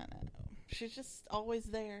up. I know. She's just always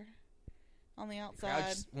there on the Crowd outside.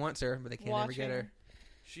 just wants her, but they can't ever get her.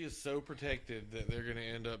 She is so protected that they're going to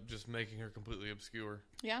end up just making her completely obscure.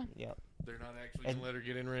 Yeah. Yep. They're not actually going to let her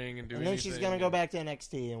get in ring and do anything. And then she's going to go back to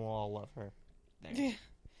NXT and we'll all love her. Yeah.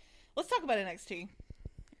 Let's talk about NXT.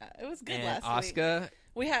 It was good and last Asuka,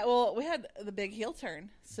 week. We had the big heel turn.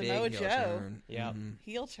 Samoa Joe. Yeah.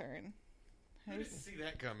 Heel turn. I didn't see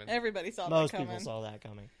that coming. Everybody saw Most that coming. people saw that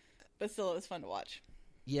coming. But still, it was fun to watch.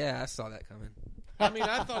 Yeah, I saw that coming. I mean,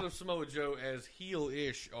 I thought of Samoa Joe as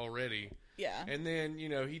heel-ish already. Yeah. And then,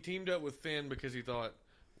 he teamed up with Finn because he thought,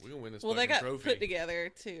 we're going to win this they got trophy. put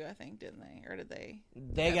together, too, I think, didn't they? Or did they?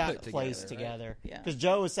 They got placed together. Right? Yeah. Because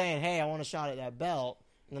Joe was saying, hey, I want a shot at that belt.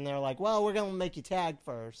 And then they're like, well, we're going to make you tag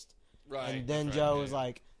first. Right. And then Joe was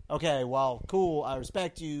like, okay, well, cool, I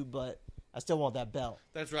respect you, but I still want that belt.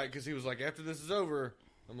 That's right, because he was like, after this is over,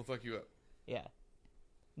 I'm going to fuck you up. Yeah.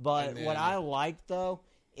 But what I liked, though,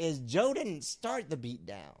 is Joe didn't start the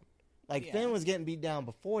beatdown. Like, Finn was getting beat down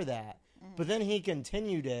before that. But then he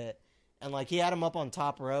continued it. And, he had him up on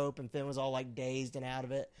top rope, and Finn was all, dazed and out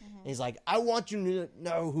of it. And he's like, I want you to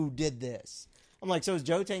know who did this. I'm like, so is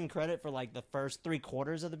Joe taking credit for, the first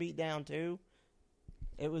 3/4 of the beatdown, too?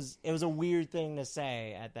 It was a weird thing to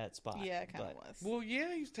say at that spot. Yeah, it kind of was. Well,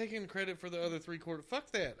 yeah, he's taking credit for the other 3/4.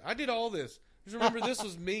 Fuck that. I did all this. Just remember, this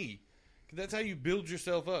was me. That's how you build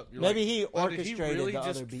yourself up. You're Maybe he did orchestrated he really the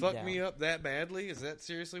just other fuck beatdown. me up that badly? Is that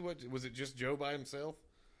seriously what? Was it just Joe by himself?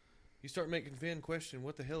 You start making Finn question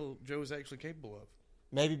what the hell Joe is actually capable of.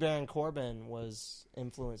 Maybe Baron Corbin was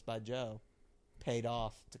influenced by Joe, paid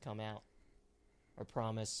off to come out, or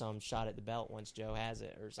promised some shot at the belt once Joe has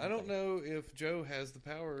it, or something. I don't know if Joe has the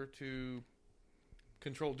power to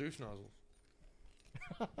control douche nozzles.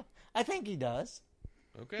 I think he does.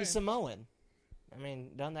 Okay. He's Samoan. I mean,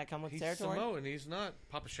 doesn't that come with He's territory? Samoan. He's not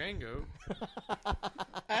Papa Shango.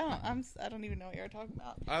 I don't even know what you're talking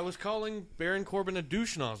about. I was calling Baron Corbin a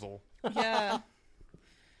douche nozzle. Yeah.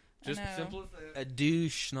 Just simple as that. A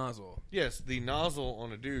douche nozzle. Yes, the nozzle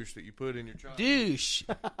on a douche that you put in your child. Douche.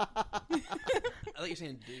 I thought you were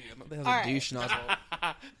saying douche. What the hell's All a right. douche nozzle?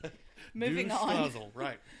 Moving douche on. nozzle,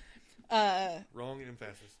 right. Wrong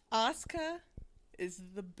emphasis. Asuka is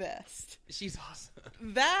the best. She's awesome.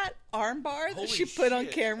 That armbar that Holy she put on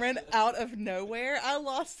shit. Cameron out of nowhere, I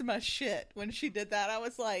lost my shit when she did that. I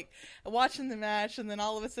was watching the match, and then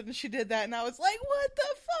all of a sudden she did that, and I was like, what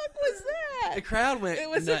the fuck was that? The crowd went It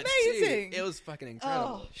was nuts, amazing. too. It was fucking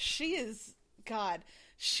incredible. Oh, she is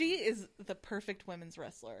the perfect women's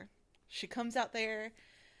wrestler. She comes out there,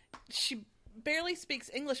 she barely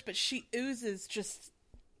speaks English, but she oozes just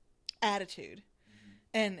attitude.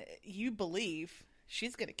 And you believe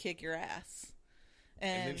she's going to kick your ass.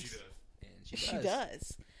 And then she does. And she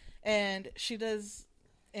does. And she does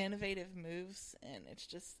innovative moves, and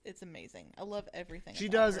it's amazing. I love everything She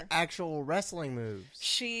about does her. actual wrestling moves.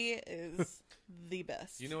 She is the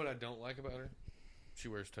best. You know what I don't like about her? She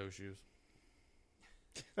wears toe shoes.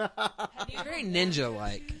 Very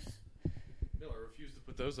ninja-like. No, I refuse to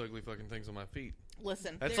put those ugly fucking things on my feet.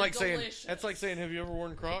 Listen, That's They're like delicious. saying. That's like saying, have you ever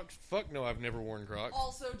worn Crocs? Fuck no, I've never worn Crocs.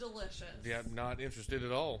 Also delicious. Yeah, not interested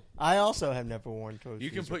at all. I also have never worn toe shoes.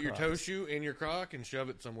 You can or put your Crocs. toe shoe in your Croc and shove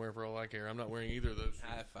it somewhere for all I care. I'm not wearing either of those.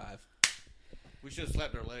 High five. We should have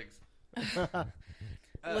slapped our legs.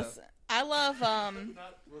 listen. I love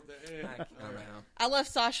Not with the, I don't know. I love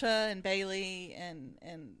Sasha and Bailey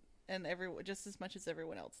and everyone just as much as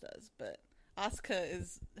everyone else does, but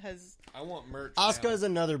Asuka has I want merch. Asuka now. is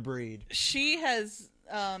another breed. she has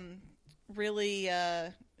really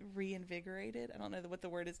reinvigorated. I don't know what the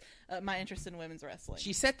word is. My interest in women's wrestling.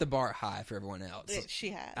 She set the bar high for everyone else. She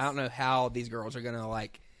has. I don't know how these girls are gonna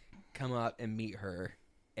come up and meet her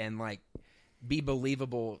and be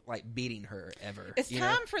believable beating her ever. It's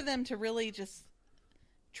time for them to really just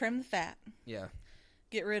trim the fat. Yeah.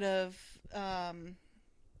 Get rid of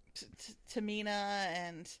Tamina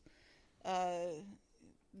and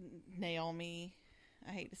Naomi.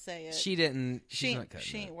 I hate to say it. She's She not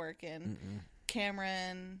cutting ain't it. working. Mm-mm.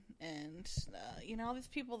 Cameron and all these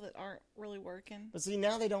people that aren't really working. But see,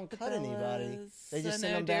 now they don't cut anybody. They just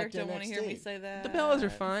send them back Derrick to don't want to hear me NXT. say that. The Bellas are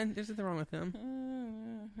fine. There's nothing wrong with them.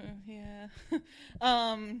 Yeah. They're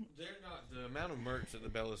not the amount of merch that the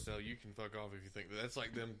Bellas sell. You can fuck off if you think that's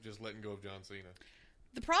like them just letting go of John Cena.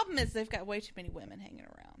 The problem is they've got way too many women hanging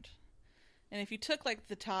around, and if you took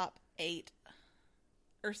the top 8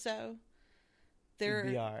 or so,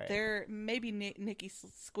 It'd be all right. they're maybe Nikki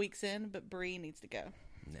squeaks in, but Brie needs to go.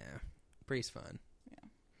 Nah. Bree's fine.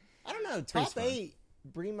 I don't know. Bree's Top fine. 8,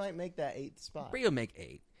 Brie might make that 8th spot. Bree will make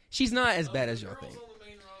 8. She's not as bad as y'all Girls think. on the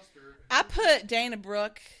main roster. I put Dana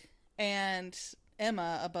Brooke and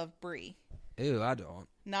Emma above Brie. Ew, I don't.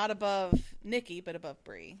 Not above Nikki, but above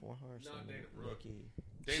Brie. 4 Horsemen, Not Dana Brooke. Nikki.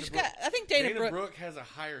 I think Dana Brooke has a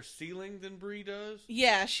higher ceiling than Brie does.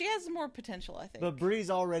 Yeah, she has more potential, I think. But Brie's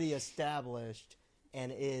already established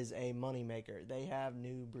and is a moneymaker. They have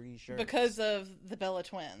new Brie shirts because of the Bella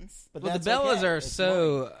twins. But the Bellas are it's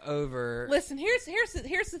so money. over. Listen, here's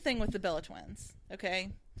the thing with the Bella twins. Okay,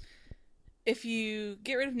 if you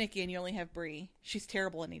get rid of Nikki and you only have Brie, she's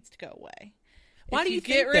terrible and needs to go away. Why if do you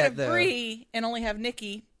get think rid that, of though? Brie and only have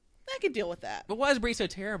Nikki? I could deal with that. But why is Brie so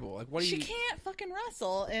terrible? Like, what do She you? can't fucking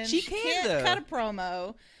wrestle, and She she can, can't though. cut a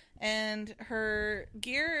promo, and her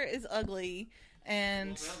gear is ugly,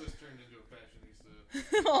 and Well, now this turned into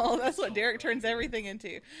a fashionista. oh, that's what Derrick turns everything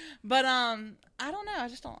into. But I don't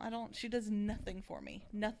know. I don't. She does nothing for me.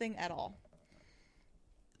 Nothing at all.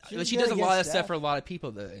 She does a lot of stuff for a lot of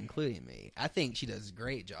people, though, including me. I think she does a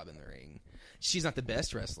great job in the ring. She's not the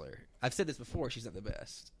best wrestler. I've said this before. She's not the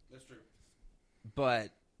best. That's true. But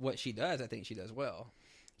what she does, I think she does well.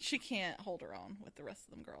 She can't hold her own with the rest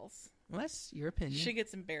of them girls. Well, that's your opinion. She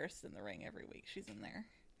gets embarrassed in the ring every week. She's in there.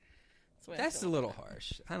 That's a little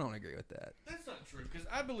harsh. I don't agree with that. That's not true, because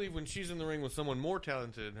I believe when she's in the ring with someone more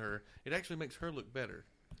talented than her, it actually makes her look better.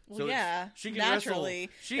 Well, So yeah, she can naturally.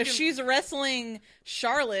 wrestle. If she's wrestling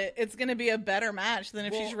Charlotte, it's going to be a better match than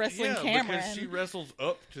if she's wrestling Cameron. Because she wrestles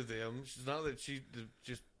up to them. She's not that she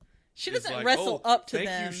just. She is doesn't like, wrestle up to thank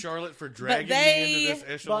them. you, Charlotte, for dragging they- me into this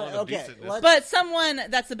echelon of decentness. But someone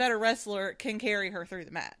that's a better wrestler can carry her through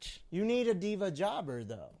the match. You need a diva jobber,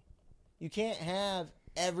 though. You can't have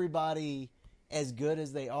everybody as good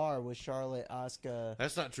as they are with Charlotte, Asuka.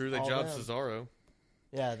 That's not true. They all jobbed them. Cesaro.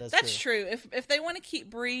 Yeah, That's true. If they want to keep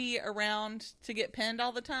Brie around to get pinned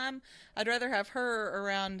all the time, I'd rather have her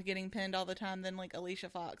around getting pinned all the time than like Alicia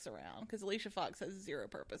Fox around, because Alicia Fox has zero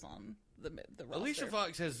purpose on the roster. Alicia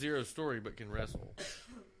Fox has zero story but can wrestle.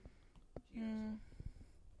 And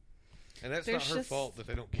that's There's not her just- fault that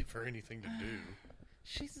they don't give her anything to do.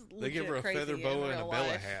 She's They give her a legit feather crazy in boa and a real Bella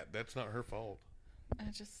life. hat. That's not her fault.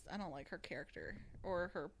 I don't like her character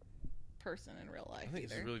or her person in real life I think either.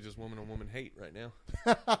 this is really just woman on woman hate right now.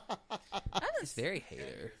 It's very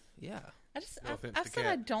hater. Yeah. No offense I to said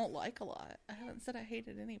Kat. I don't like a lot. I haven't said I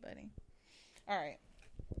hated anybody. All right.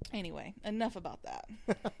 Anyway, enough about that.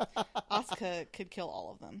 Asuka could kill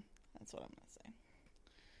all of them. That's what I'm going to say.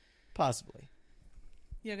 Possibly.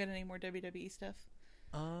 You got any more WWE stuff?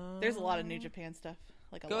 There's a lot of New Japan stuff.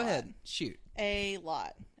 Like a Go lot. ahead. Shoot. A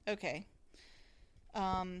lot. Okay.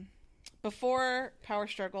 Before Power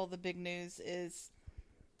Struggle, the big news is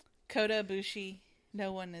Kota Ibushi.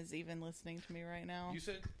 No one is even listening to me right now. You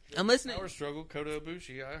said I'm listening. Power Struggle, Kota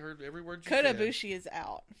Ibushi. I heard every word you Kota said. Ibushi is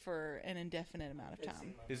out for an indefinite amount of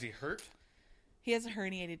time. Is he hurt? He has a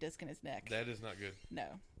herniated disc in his neck. That is not good. No.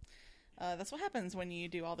 That's what happens when you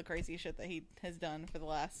do all the crazy shit that he has done for the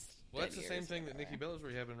last Well, that's the 10 same years thing or that Nikki whatever.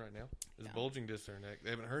 Bella's rehabbing right now. Is No. bulging discs in her neck.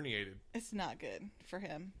 They haven't herniated. It's not good for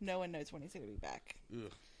him. No one knows when he's going to be back.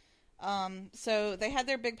 Ugh. So they had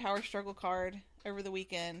their big Power Struggle card over the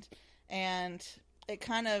weekend, and it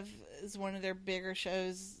kind of is one of their bigger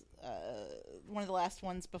shows, one of the last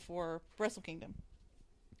ones before Wrestle Kingdom.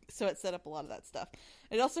 So it set up a lot of that stuff.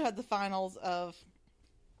 It also had the finals of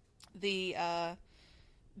the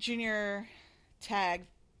junior tag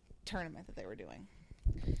tournament that they were doing.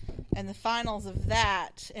 And the finals of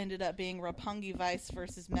that ended up being Roppongi Vice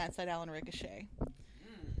versus Matt Sydal and Ricochet.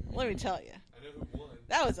 Let me tell you, I know who won.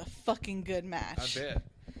 that was a fucking good match. I bet.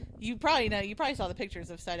 You probably saw the pictures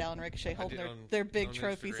of Sydal and Ricochet holding did their on big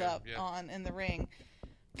trophies Instagram, up yeah. in the ring.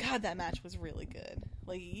 God, that match was really good.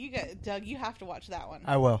 Like Doug, you have to watch that one.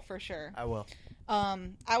 I will. For sure. I will.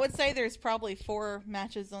 I would say there's probably 4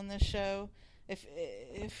 matches on this show.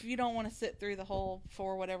 If you don't want to sit through the whole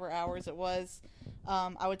 4 whatever hours it was,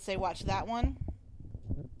 I would say watch that one.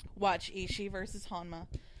 Watch Ishii versus Honma,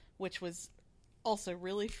 which was also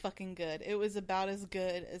really fucking good. It was about as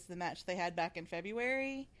good as the match they had back in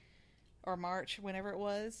February or March, whenever it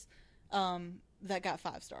was. That got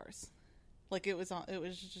 5 stars. Like it was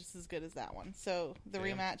just as good as that one. So the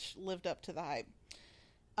Damn. rematch lived up to the hype.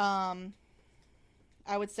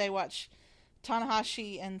 I would say watch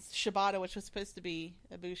Tanahashi and Shibata, which was supposed to be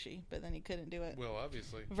Ibushi, but then he couldn't do it. Well,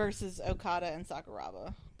 obviously. Versus Okada and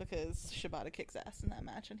Sakuraba, because Shibata kicks ass in that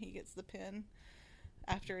match and he gets the pin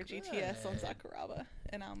after a GTS on Sakuraba,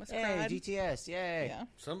 and I almost Hey, cried. GTS, yay. Yeah.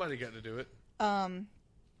 Somebody got to do it.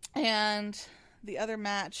 And the other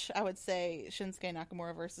match, I would say Shinsuke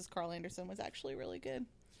Nakamura versus Carl Anderson was actually really good.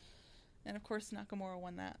 And of course, Nakamura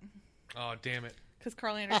won that. Oh, damn it. Because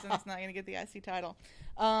Carl Anderson is not going to get the IC title.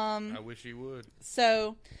 I wish he would.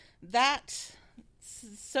 So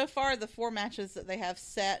far, the 4 matches that they have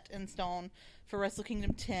set in stone for Wrestle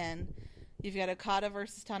Kingdom 10 You've got Okada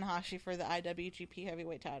versus Tanahashi for the IWGP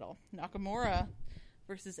Heavyweight title. Nakamura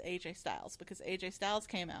versus AJ Styles, because AJ Styles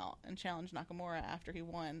came out and challenged Nakamura after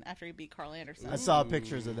he beat Carl Anderson. I saw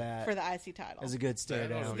pictures of that for the IC title. It was a good stare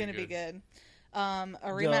down. It's going to be good. A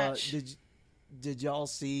rematch. Did y'all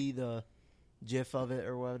see the GIF of it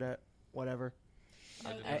or whatever?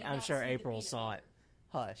 I'm sure April saw it.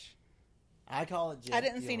 Hush. I call it GIF. I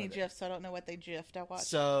didn't see any GIFs, so I don't know what they GIF'd. I watched.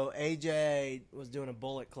 So AJ was doing a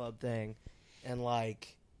Bullet Club thing and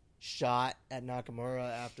shot at Nakamura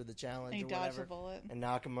after the challenge. And he or dodged whatever. the bullet. And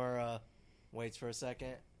Nakamura waits for a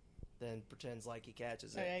second, then pretends like he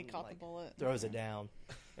catches it. Oh, yeah, he caught the bullet. Throws it down.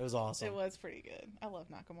 It was awesome. It was pretty good. I love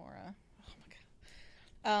Nakamura. Oh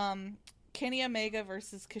my god. Kenny Omega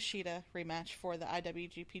versus Kushida rematch for the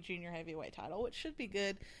IWGP Junior Heavyweight title, which should be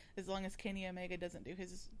good as long as Kenny Omega doesn't do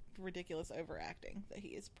his ridiculous overacting that he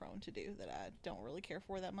is prone to do that I don't really care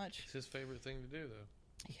for that much. It's his favorite thing to do, though.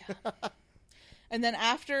 Yeah. And then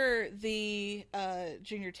after the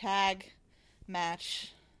junior tag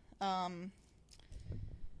match, Sydal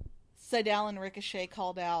and Ricochet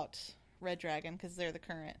called out Red Dragon because they're the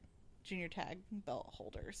current junior tag belt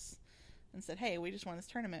holders, and said, "Hey, we just won this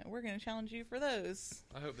tournament. We're going to challenge you for those."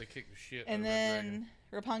 I hope they kick the shit and out of Red Dragon. And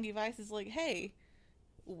then Roppongi Vice is like, "Hey,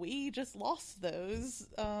 we just lost those.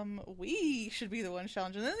 We should be the ones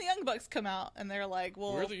challenging." And then the Young Bucks come out, and they're like,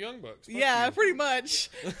 "Well, we're the Young Bucks." Fuck yeah, you. pretty much."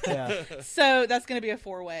 Yeah. So that's going to be a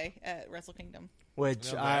 4-way at Wrestle Kingdom.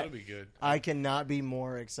 Which that'll be good. I cannot be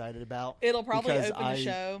more excited about. It'll probably because open the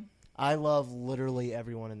show. I love literally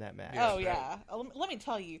everyone in that match. Oh, yeah. Let me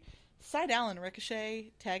tell you, Sydal and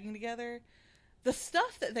Ricochet tagging together, the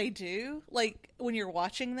stuff that they do, when you're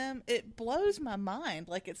watching them, it blows my mind.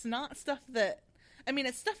 It's not stuff that...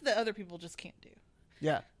 it's stuff that other people just can't do.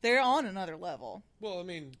 Yeah. They're on another level. Well,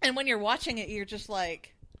 And when you're watching it, you're just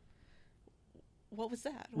like... What was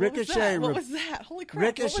that? Ricochet What was that? Holy crap!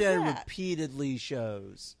 Ricochet what was that? repeatedly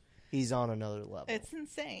shows he's on another level. It's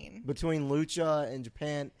insane. Between Lucha and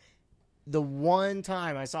Japan, the one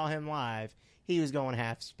time I saw him live, he was going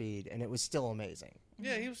half speed, and it was still amazing.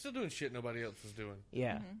 Yeah, he was still doing shit nobody else was doing.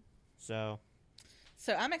 Yeah. Mm-hmm.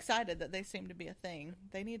 So I'm excited that they seem to be a thing.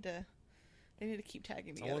 They need to keep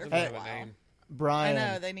tagging together. I want them for to a have a while. name. Brian, I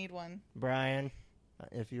know they need one. Brian,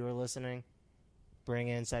 if you were listening, bring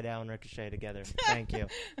Inside Out and Ricochet together. Thank you.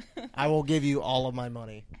 I will give you all of my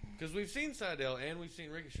money. Because we've seen Sydal and we've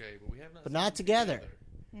seen Ricochet, but we have not. But seen not them together.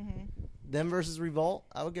 Mm-hmm. Them versus Revolt,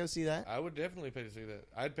 I would go see that. I would definitely pay to see that.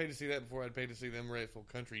 I'd pay to see that before I'd pay to see them wrestle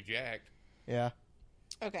Country Jacked. Yeah.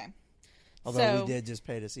 Okay. Although we did just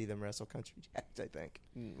pay to see them wrestle Country Jacked, I think.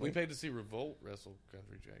 We paid to see Revolt wrestle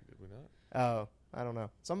Country Jacked, did we not? Oh, I don't know.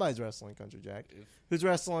 Somebody's wrestling Country Jacked. Who's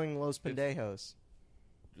wrestling Los Pendejos?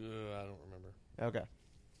 I don't remember. Okay.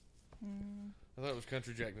 I thought it was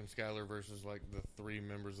Country Jacked and Skylar versus the 3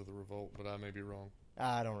 members of the Revolt, but I may be wrong.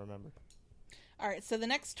 I don't remember. All right, so the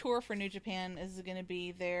next tour for New Japan is going to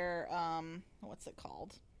be their, what's it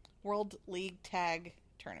called? World League Tag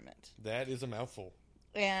Tournament. That is a mouthful.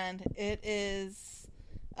 And it is,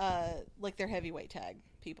 their heavyweight tag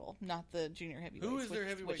people, not the junior heavyweights. Who is their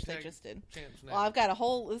heavyweight which tag they just did. champs now? Well, I've got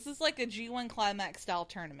this is like a G1 Climax style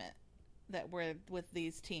tournament that we're with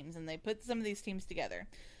these teams, and they put some of these teams together.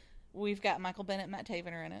 We've got Michael Bennett and Matt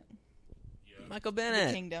Taven in it. Yeah. Michael The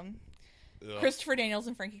Bennett. Kingdom. Ugh. Christopher Daniels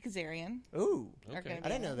and Frankie Kazarian. Ooh. Okay. I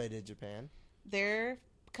didn't know they did Japan. They're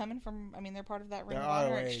coming from, they're part of that Ring They're of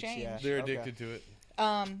Honor ROH, exchange. yeah. They're addicted to it.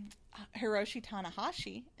 Hiroshi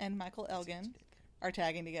Tanahashi and Michael Elgin are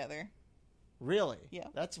tagging together. Really? Yeah.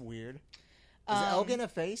 That's weird. Is Elgin a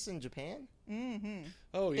face in Japan? Mm-hmm.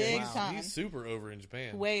 Oh, yeah. Big time. He's super over in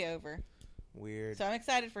Japan. Way over. Weird. So I'm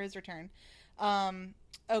excited for his return.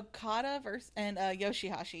 Okada and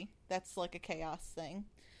Yoshihashi. That's like a chaos thing.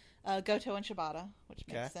 Goto and Shibata, which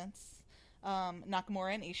makes sense.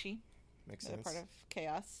 Nakamura and Ishii. Makes They're sense. part of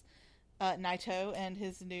chaos. Naito and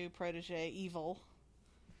his new protege, Evil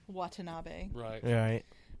Watanabe. Right. Right.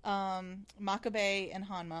 Makabe and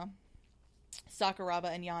Hanma.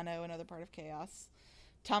 Sakuraba and Yano, another part of chaos.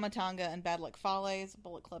 Tamatanga and Bad Luck Fale is a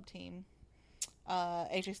Bullet Club team.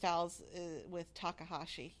 AJ Styles with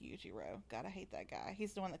Takahashi Yujiro. God, I hate that guy.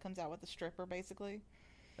 He's the one that comes out with the stripper, basically.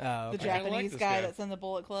 Oh, okay. The Japanese this guy guy. that's in the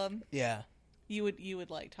Bullet Club. Yeah. You would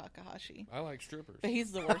like Takahashi. I like strippers. But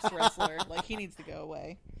he's the worst wrestler. He needs to go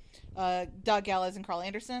away. Doug Gallows and Carl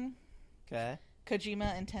Anderson. Okay.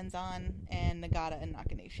 Kojima and Tenzan. And Nagata and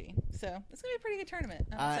Nakanishi. So, it's going to be a pretty good tournament.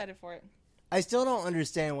 I'm excited for it. I still don't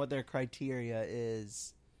understand what their criteria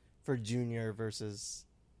is for junior versus...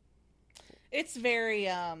 It's very,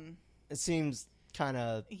 It seems kind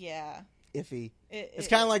of yeah. iffy. It's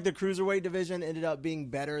kind of like the cruiserweight division ended up being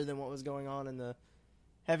better than what was going on in the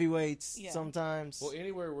heavyweights sometimes. Well,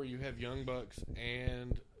 anywhere where you have Young Bucks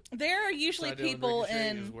and there are usually people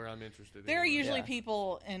is where I'm interested. There are usually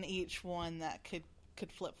people in each one that could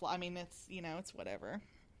flip flop. I mean, it's it's whatever.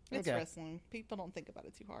 It's wrestling. People don't think about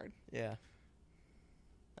it too hard. Yeah.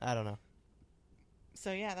 I don't know.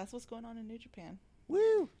 So yeah, that's what's going on in New Japan.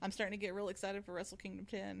 Woo! I'm starting to get real excited for Wrestle Kingdom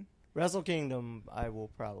 10. Wrestle Kingdom, I will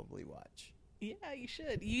probably watch. Yeah, you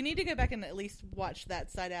should. You need to go back and at least watch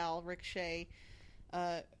that Sydal Ricochet,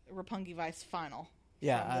 Roppongi Vice final.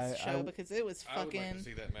 Yeah, this show because it was fucking. I would like to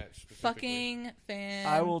see that match fucking fantastic.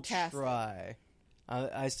 I will try.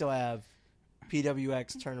 I still have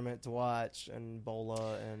PWX tournament to watch and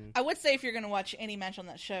Bola and. I would say if you're going to watch any match on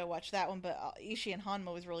that show, watch that one. But Ishii and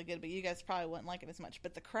Hanma was really good, but you guys probably wouldn't like it as much.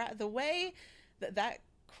 But the way that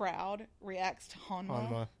crowd reacts to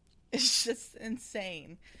Hanma is just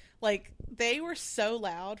insane. Like, they were so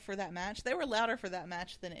loud for that match. They were louder for that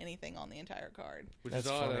match than anything on the entire card. Which is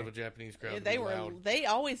odd of a Japanese crowd. They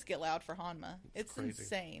always get loud for Hanma. It's crazy.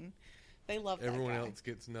 Insane. They love that Everyone guy. else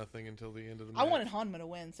gets nothing until the end of the match. I wanted Hanma to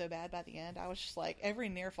win so bad by the end. I was just like, every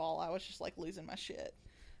near fall, I was just like losing my shit.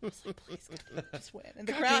 I was like, please, God, just win.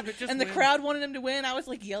 And the crowd wanted him to win. I was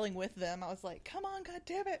like yelling with them. I was like, come on, God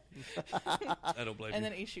damn it. I don't blame you. And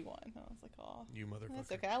then Ishii won. I was like, oh. You motherfucker.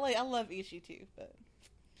 That's okay. I love Ishii too, but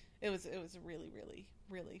it was a really, really,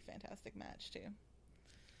 really fantastic match too.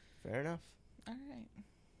 Fair enough. All right.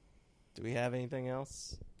 Do we have anything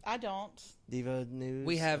else? I don't. Diva news?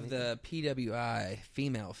 We have the PWI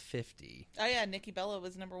Female 50. Oh, yeah. Nikki Bella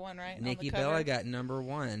was number one, right? Nikki Bella got number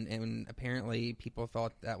one, and apparently people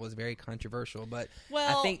thought that was very controversial. But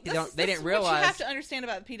I think they didn't realize. What you have to understand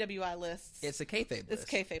about the PWI lists. It's a kayfabe list. It's a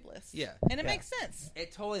kayfabe list. Yeah. And it makes sense.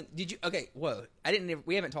 It totally. Did you? Okay, whoa.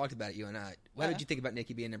 We haven't talked about it, you and I. What did you think about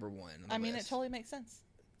Nikki being number one on the list? It totally makes sense.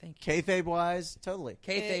 Thank you. Kayfabe-wise, totally.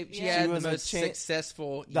 Kayfabe, she had the most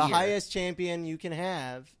successful year. The highest champion you can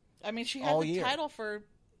have. I mean, she had the title for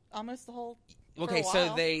almost the whole. Okay,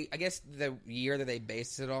 so I guess the year that they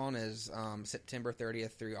based it on is September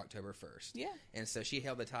 30th through October 1st. Yeah. And so she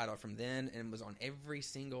held the title from then and was on every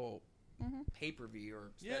single pay-per-view or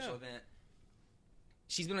special event.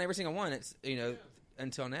 She's been on every single one. It's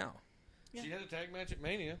until now. Yeah. She had a tag match at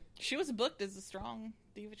Mania. She was booked as a strong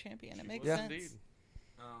Diva champion. It makes sense. Indeed.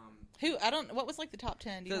 What was like the top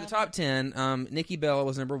 10? So the top 10, Nikki Bella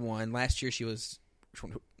was number one. Last year she was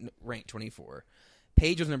ranked 24.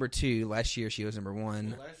 Paige was number 2. Last year she was number 1.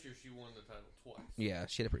 Well, last year she won the title twice. Yeah,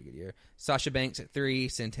 she had a pretty good year. Sasha Banks at 3,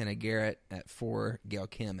 Santana Garrett at 4, Gail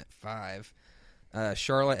Kim at 5,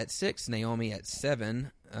 Charlotte at 6, Naomi at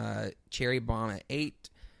 7, Cherry Bomb at 8,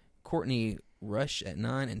 Courtney Rush at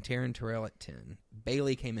 9, and Taryn Terrell at 10.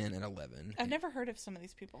 Bailey came in at 11. I've never heard of some of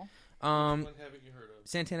these people. Which one haven't you heard of?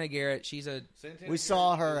 Santana Garrett, we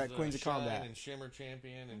saw her at Queens of Combat. And Shimmer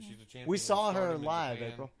champion, and she's a champion. We saw her live,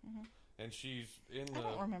 April. And she's in the. I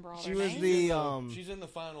don't remember all she their was names. She's in the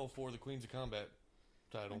final for the Queens of Combat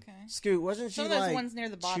title. Okay. Scoot, wasn't she some of those ones near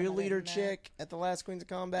the bottom cheerleader chick at the last Queens of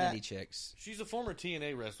Combat? Indie chicks. She's a former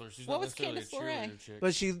TNA wrestler. She's what not was necessarily Candice a cheerleader chick.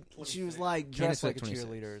 But she was like dressed like a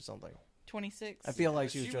cheerleader or something. 26. I feel like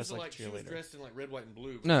she was dressed like a cheerleader. She was dressed in like red, white, and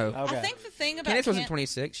blue. No. Okay. I think the thing about Candice wasn't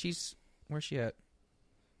 26. Where's she at?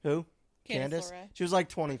 Who? Candice. She was like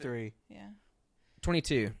 23. Yeah.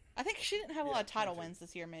 22. I think she didn't have a lot of title wins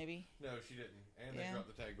this year, maybe. No, she didn't. And they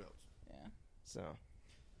dropped the tag belts. Yeah. So.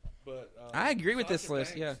 But I agree with this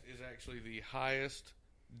list. Banks is actually the highest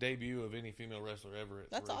debut of any female wrestler ever.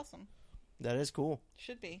 That's awesome. That is cool.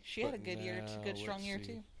 Should be. She had a good year, good strong year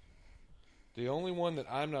too. The only one that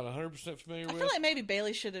I'm not 100% familiar with. I feel like maybe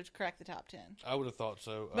Bailey should have cracked the top 10. I would have thought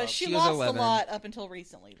so. But she lost 11. a lot up until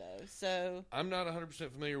recently, though. So I'm not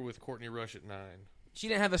 100% familiar with Courtney Rush at 9. She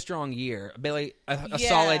didn't have a strong year. Bailey, a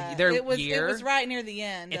solid year. It was right near the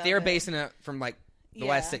end. If they were basing it from like the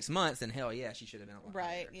last 6 months, then hell yeah, she should have been a lot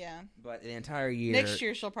right. higher. Yeah. But the entire year. Next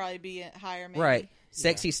year she'll probably be higher. Maybe. Right.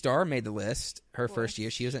 Sexy Star made the list. Her first year,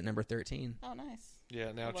 she was at number 13. Oh, nice.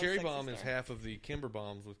 Yeah, now Cherry Bomb is half of the Kimber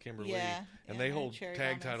Bombs with Kimberly, and they hold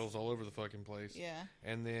tag titles all over the fucking place. Yeah.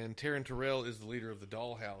 And then Taryn Terrell is the leader of the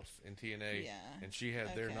Dollhouse in TNA, and she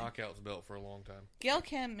had their Knockouts belt for a long time. Gail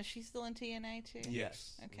Kim, is she still in TNA too?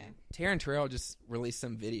 Yes. Okay. Taryn Terrell just released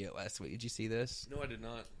some video last week. Did you see this? No, I did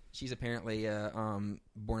not. She's apparently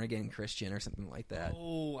born-again Christian or something like that.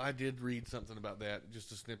 Oh, I did read something about that.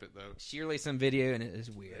 Just a snippet, though. She released some video, and it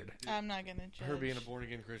is weird. I'm not going to judge. Her being a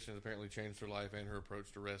born-again Christian has apparently changed her life and her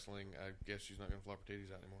approach to wrestling. I guess she's not going to flop her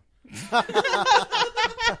titties out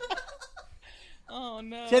Oh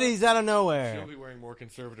no! Titties out of nowhere. She'll be wearing more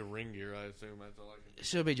conservative ring gear, I assume. That's all I can.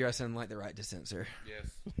 She'll be dressing like the Right to Censor.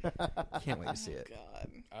 Yes. Can't wait to see it. God.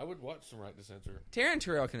 I would watch some Right to Censor. Taryn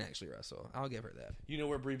Terrell can actually wrestle. I'll give her that. You know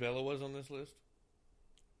where Brie Bella was on this list?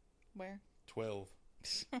 Where? 12.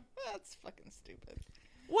 That's fucking stupid.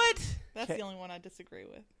 What? That's the only one I disagree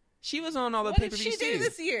with. She was on all the What did pay-per-views she do too.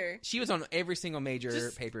 this year? She was on every single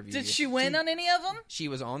major pay-per-view. Did she win on any of them? She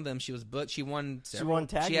was on them. She was booked. She won several. She won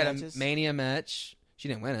tag She had matches. a Mania match. She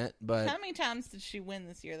didn't win it, but How many times did she win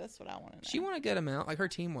this year? That's what I want to know. she won a good amount. Like her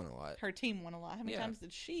team won a lot. Her team won a lot. How many times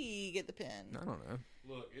did she get the pin? I don't know.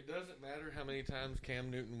 Look, it doesn't matter how many times Cam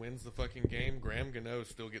Newton wins the fucking game. Graham Gano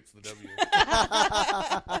still gets the W.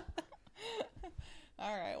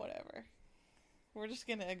 All right, whatever. We're just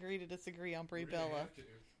going to agree to disagree on Brie Bella.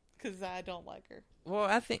 Because I don't like her. Well,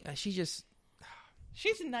 I think she just...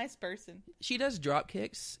 She's a nice person. She does drop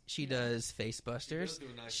kicks. She does face busters.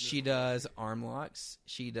 She does arm locks.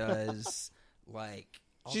 She does, like...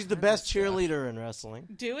 She's the best cheerleader in wrestling.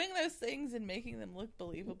 Doing those things and making them look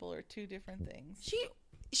believable are two different things.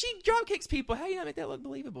 She drop kicks people. How do you not make that look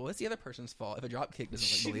believable? It's the other person's fault if a drop kick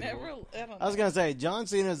doesn't look believable. I was gonna say John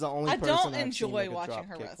Cena is the only person I don't I've enjoy seen make a watching drop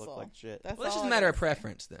her kick wrestle. look like shit. That's just a matter of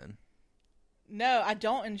preference then. No, I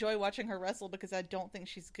don't enjoy watching her wrestle because I don't think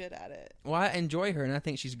she's good at it. Well, I enjoy her and I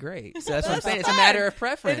think she's great. So that's what I'm saying. It's a matter of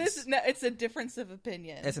preference. It's a difference of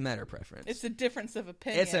opinion. It's a matter of preference. It's a difference of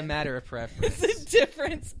opinion. It's a matter of preference. It's a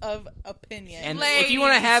difference of opinion. And Ladies, if you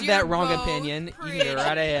want to have that you're wrong both opinion, you pretty. can go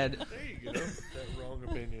right ahead. There you go. That wrong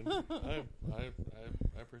opinion.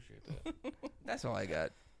 I appreciate that. That's all I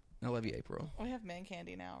got. I love you, April. We have man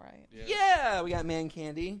candy now, right? Yeah, we got man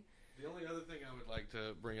candy. The only other thing I would like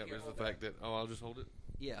to bring up is the fact that... Oh, I'll just hold it?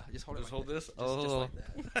 Yeah, just hold it. Just hold this? Just like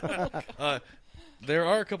that. There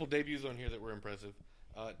are a couple debuts on here that were impressive.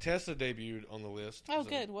 Tessa debuted on the list. Oh,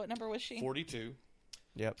 good. What number was she? 42.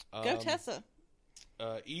 Yep. Go Tessa.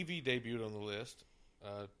 Evie debuted on the list.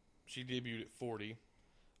 She debuted at 40.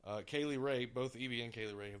 Kaylee Ray, both Evie and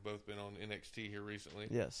Kaylee Ray have both been on NXT here recently.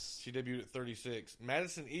 Yes. She debuted at 36.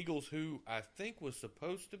 Madison Eagles, who I think was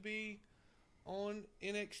supposed to be on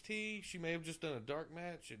NXT, she may have just done a dark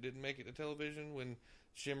match. It didn't make it to television when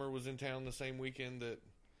Shimmer was in town the same weekend that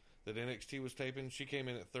NXT was taping. She came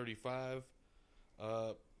in at 35.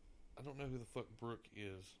 I don't know who the fuck Brooke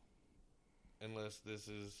is, unless this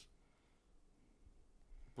is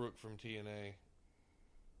Brooke from TNA.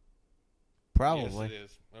 Probably. Yes, it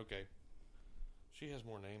is. Okay. She has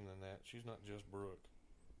more name than that. She's not just Brooke.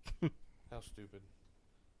 How stupid.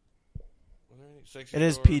 Were there any sexy It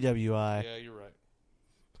is stars? PWI. Yeah, you're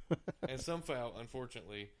right. And somehow,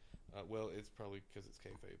 unfortunately, well, it's probably because it's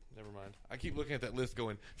kayfabe. Never mind. I keep looking at that list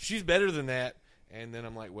going, she's better than that. And then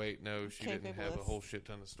I'm like, wait, no, she didn't have a whole shit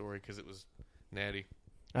ton of story because it was Natty.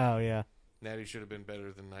 Oh, yeah. Natty should have been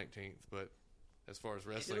better than 19th, but as far as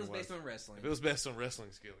wrestling If it was based on wrestling. If it was based on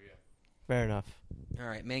wrestling skill, yeah. Fair enough. All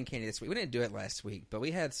right, man candy this week. We didn't do it last week, but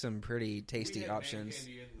we had some pretty tasty options. Man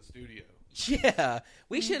candy in the studio. Yeah,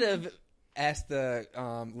 we should have asked the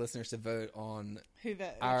listeners to vote on Who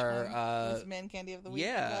that? our was man candy of the week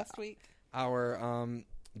last week. Our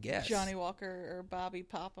guest, Johnny Walker or Bobby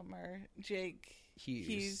Popham or Jake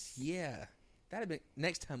Hughes. Yeah, that'd be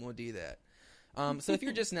next time. We'll do that. So if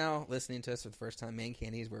you're just now listening to us for the first time, Man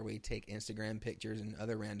Candy is where we take Instagram pictures and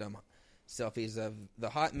other random selfies of the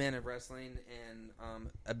hot men of wrestling and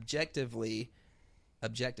objectively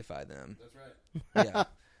objectify them. That's right.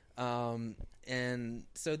 Yeah. And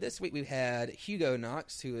so this week we had Hugo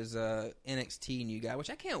Knox, who is a NXT new guy, which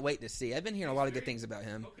I can't wait to see. I've been hearing a lot of good things about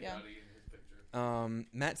him. Yeah.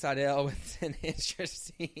 Matt Seidel with an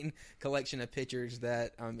interesting collection of pictures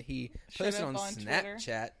that he posted on Snapchat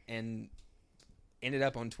Twitter. and ended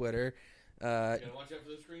up on Twitter. You gotta watch out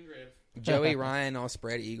for the screen grabs. Joey Ryan all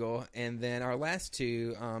spread eagle, and then our last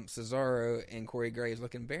two, Cesaro and Corey Graves,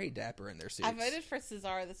 looking very dapper in their suits. I voted for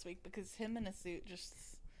Cesaro this week because him in a suit just...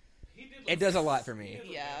 It does a lot for me.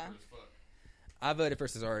 Yeah. I voted for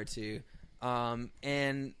Cesaro too.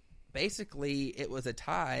 And basically it was a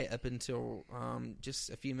tie up until just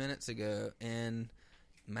a few minutes ago, and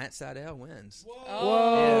Matt Seidel wins.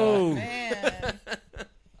 Whoa, Yeah. man.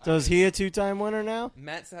 So is he a two-time winner now?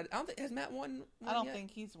 Matt Seidel, I don't think, has Matt won I don't yet? think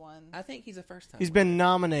he's won. I think he's a first time. He's been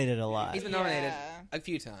nominated a lot. He's been nominated a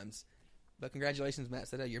few times. But congratulations, Matt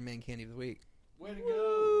Seidel, your man candy of the week. Way to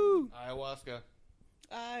go. Ayahuasca.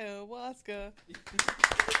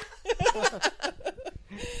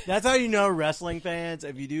 That's how you know wrestling fans,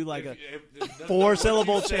 if you do like a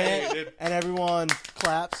 4-syllable chant and everyone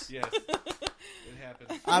claps. Yes. It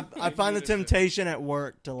happens. I find the temptation at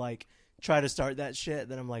work to like try to start that shit,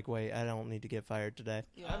 then I'm like, wait, I don't need to get fired today.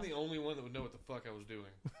 Yeah. I'm the only one that would know what the fuck I was doing.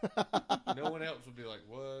 No one else would be like,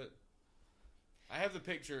 what? I have the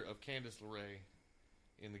picture of Candice LeRae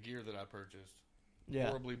in the gear that I purchased. Yeah.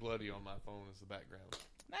 Horribly bloody on my phone as the background.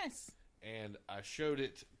 Nice. And I showed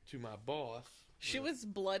it to my boss. She was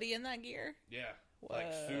bloody in that gear? Yeah. Whoa.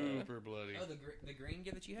 Like super bloody. Oh, the green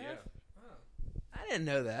gear that you have? Yeah. Oh. I didn't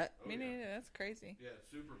know that. Me neither. That's crazy. Yeah,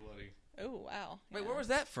 super bloody. Oh, wow. Wait, where was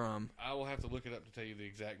that from? I will have to look it up to tell you the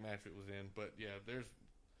exact match it was in. But yeah, there's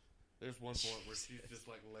one point where she's just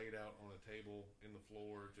like laid out on a table in the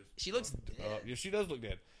floor. She looks dead. Yeah, she does look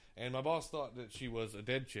dead. And my boss thought that she was a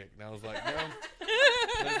dead chick. And I was like, no.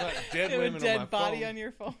 There's not dead women dead on my body phone. On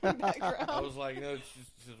your phone background. I was like, no,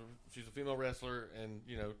 she's a female wrestler, and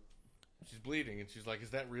she's bleeding. And she's like, is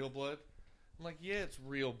that real blood? I'm like, yeah, it's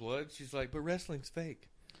real blood. She's like, but wrestling's fake.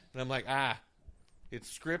 And I'm like,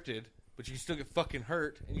 it's scripted, but you can still get fucking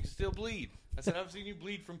hurt, and you can still bleed. I said, I've seen you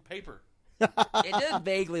bleed from paper. It does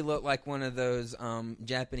vaguely look like one of those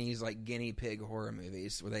Japanese like guinea pig horror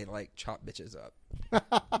movies where they like chop bitches up.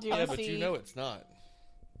 But you know it's not.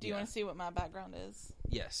 Do you want to see what my background is?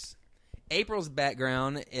 Yes. April's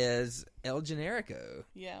background is El Generico.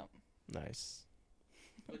 Yeah. Nice.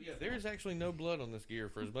 But yeah, there is actually no blood on this gear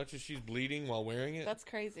for as much as she's bleeding while wearing it. That's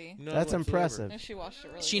crazy. That's impressive. And she washed it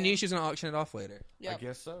really She knew she was going to auction it off later. Yep. I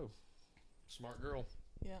guess so. Smart girl.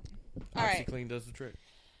 Yep. All right. Clean does the trick.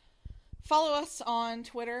 Follow us on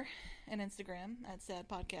Twitter and Instagram at Sad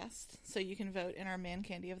Podcast so you can vote in our Man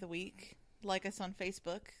Candy of the Week. Like us on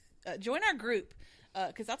Facebook. Join our group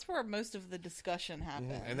because that's where most of the discussion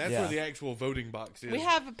happens. And that's where the actual voting box is. We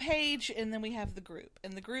have a page and then we have the group.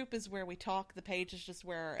 And the group is where we talk. The page is just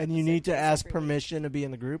where... And you need to ask permission to be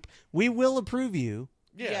in the group. We will approve you.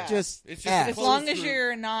 Yeah. Just ask. As long as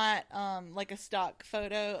you're not like a stock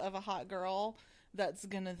photo of a hot girl that's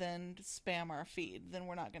going to then spam our feed, then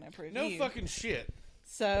we're not going to approve you. No fucking shit.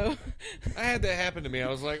 So... I had that happen to me. I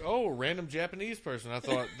was like, oh, random Japanese person. I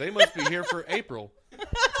thought, they must be here for April.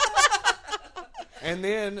 And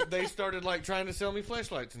then they started like trying to sell me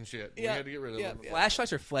fleshlights and shit. We had to get rid of them.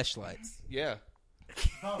 Flashlights or fleshlights? Yeah.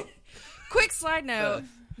 Quick side note.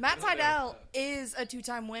 Matt Sydal is a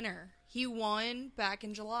 2-time winner. He won back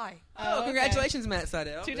in July. Oh, congratulations, Matt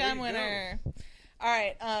Sydal. 2-time winner. All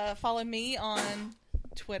right. Follow me on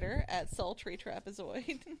Twitter at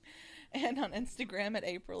SoulTreeTrapezoid and on Instagram at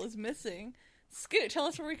April is Missing. Scoot, tell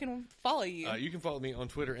us where we can follow you. You can follow me on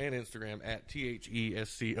Twitter and Instagram at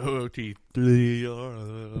THESCOOT.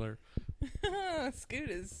 Scoot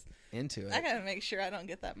is into it. I gotta make sure I don't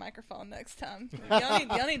get that microphone next time.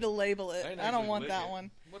 Y'all need to label it. I don't want that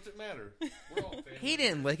one. What's it matter? We're all family. He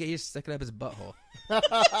didn't lick it. He just stuck it up his butthole.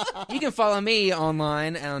 You can follow me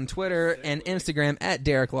online on Twitter and Instagram at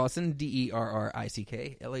Derrick Lawson,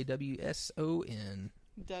 DerrickLawson.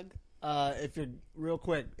 Doug. If you're real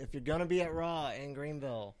quick, if you're gonna be at Raw in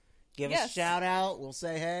Greenville, give us a shout out. We'll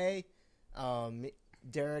say hey.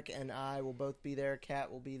 Derrick and I will both be there.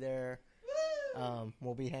 Kat will be there.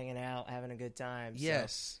 We'll be hanging out, having a good time.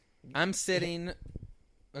 Yes, I'm sitting.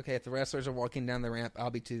 Okay, if the wrestlers are walking down the ramp, I'll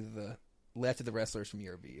be to the left of the wrestlers from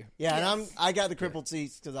your view. Yeah, and I got the crippled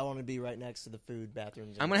seats because I want to be right next to the food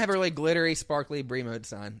bathrooms. I'm gonna have a really glittery, sparkly Brie mode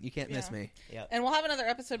sign. You can't miss me. Yep. And we'll have another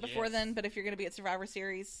episode before then. But if you're gonna be at Survivor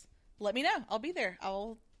Series, let me know. I'll be there.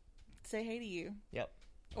 I'll say hey to you. Yep.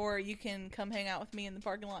 Or you can come hang out with me in the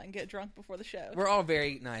parking lot and get drunk before the show. We're all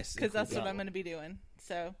very nice. Because that's what I'm going to be doing.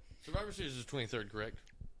 So Survivor Series is 23rd, correct?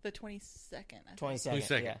 The 22nd.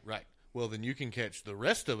 22nd, yeah. Right. Well, then you can catch the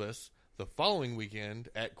rest of us the following weekend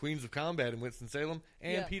at Queens of Combat in Winston-Salem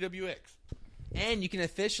and PWX. And you can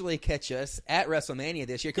officially catch us at WrestleMania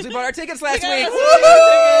this year because we bought our tickets last week.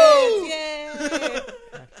 Yay!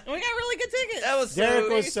 We got really good tickets. Derrick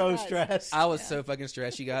was so stressed. I was so fucking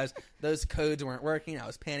stressed, you guys. Those codes weren't working. I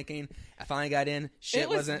was panicking. I finally got in.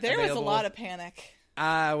 Wasn't there available. was a lot of panic.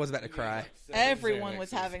 I was about to cry. Everyone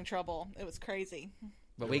was having trouble. It was crazy.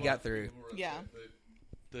 But we got through. Yeah.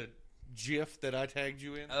 The GIF that I tagged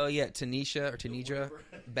you in. Oh, yeah. Tunisia,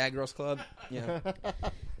 Bad Girls Club. Yeah.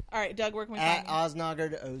 All right, Doug, where can we at find you?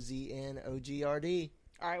 Oznogard, OZNOGRD.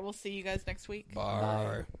 All right, we'll see you guys next week.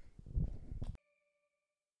 Bye.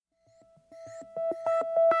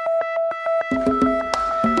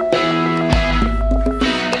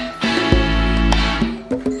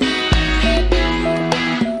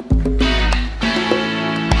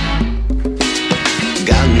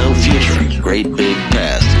 Got no future, great big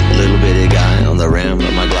past, little bitty guy on the rim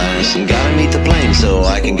of my my glass and gotta meet the plane so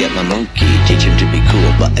I can get my monkey. Teach him to be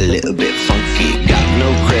cool but a little bit funky. Got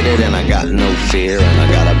no credit and I got no fear, and I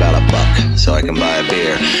got about $1 so I can buy a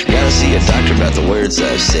beer. Gotta see a doctor about the words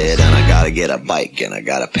I've said, and I gotta get a bike and I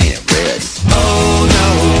gotta paint it red. Oh no,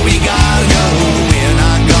 we gotta go. We're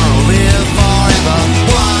not gonna live forever.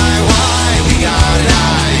 Why, we gotta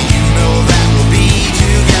die. You know that we'll be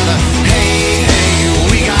together. Hey,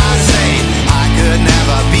 we gotta say, I could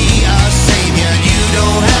never be a savior. You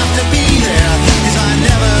don't have to be there, 'cause I'm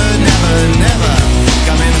never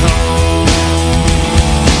coming home.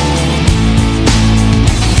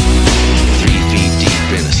 3 feet deep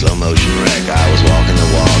in a slow motion wreck, I was walking the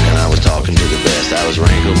walk and I was talking to the best. I was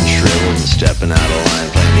wrinkled and shriveled and stepping out of line,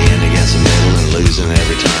 playing the end against the middle and losing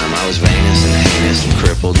every time. I was vainous and heinous and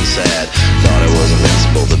crippled and sad. Thought I was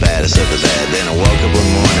invincible, the baddest of the bad. Then I woke up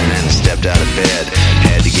one morning and I stepped out of bed.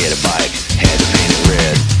 Had to get a bike, had to paint it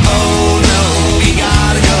red. Oh no, we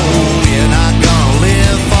gotta go. We're not gonna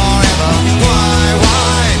live forever.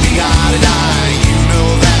 Why, we gotta die. You know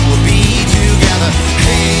that we'll be together.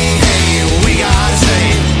 Hey, we gotta say,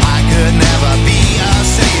 I could never be a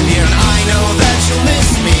savior. And I know that you'll miss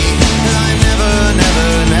me, and I'm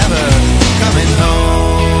never coming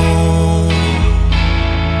home.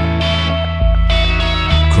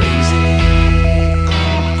 Crazy,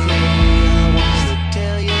 I want to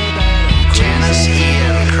tell you that I'm Janice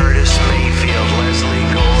Ian, Curtis Mayfield, Leslie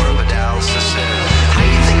Gore, Vidal Sassoon. How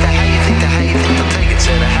you think they'll take it,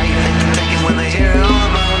 said how you think they'll take it when they hear it all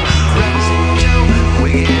about Rebel Joe,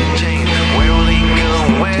 Wicked Jane. Where will he go?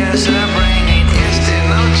 Where's her brain? Esta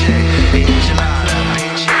noche, enchilada,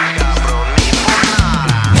 pinche cabrón, mi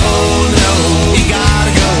fornada. Oh no, we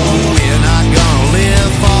gotta go. We're not gonna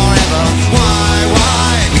live forever.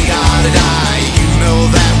 Why, we gotta die. You know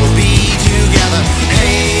that we'll be together.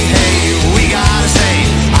 Hey, we gotta say,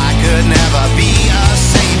 I could never be a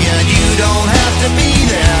savior. You don't have to be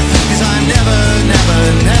there, 'cause I'm never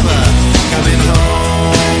coming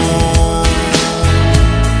home.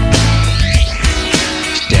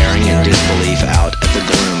 Staring in disbelief out at the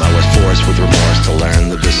gloom, I was forced with remorse to learn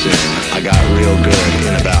the bassoon. I got real good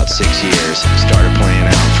in about 6 years. Started playing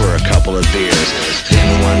out for a couple of beers. Then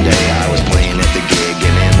one day I was playing at the gig,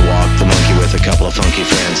 and in walked the monkey with a couple of funky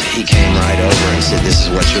friends. He came right over and said, this is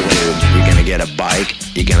what you'll do. You're gonna get a bike,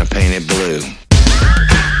 you're gonna paint it blue.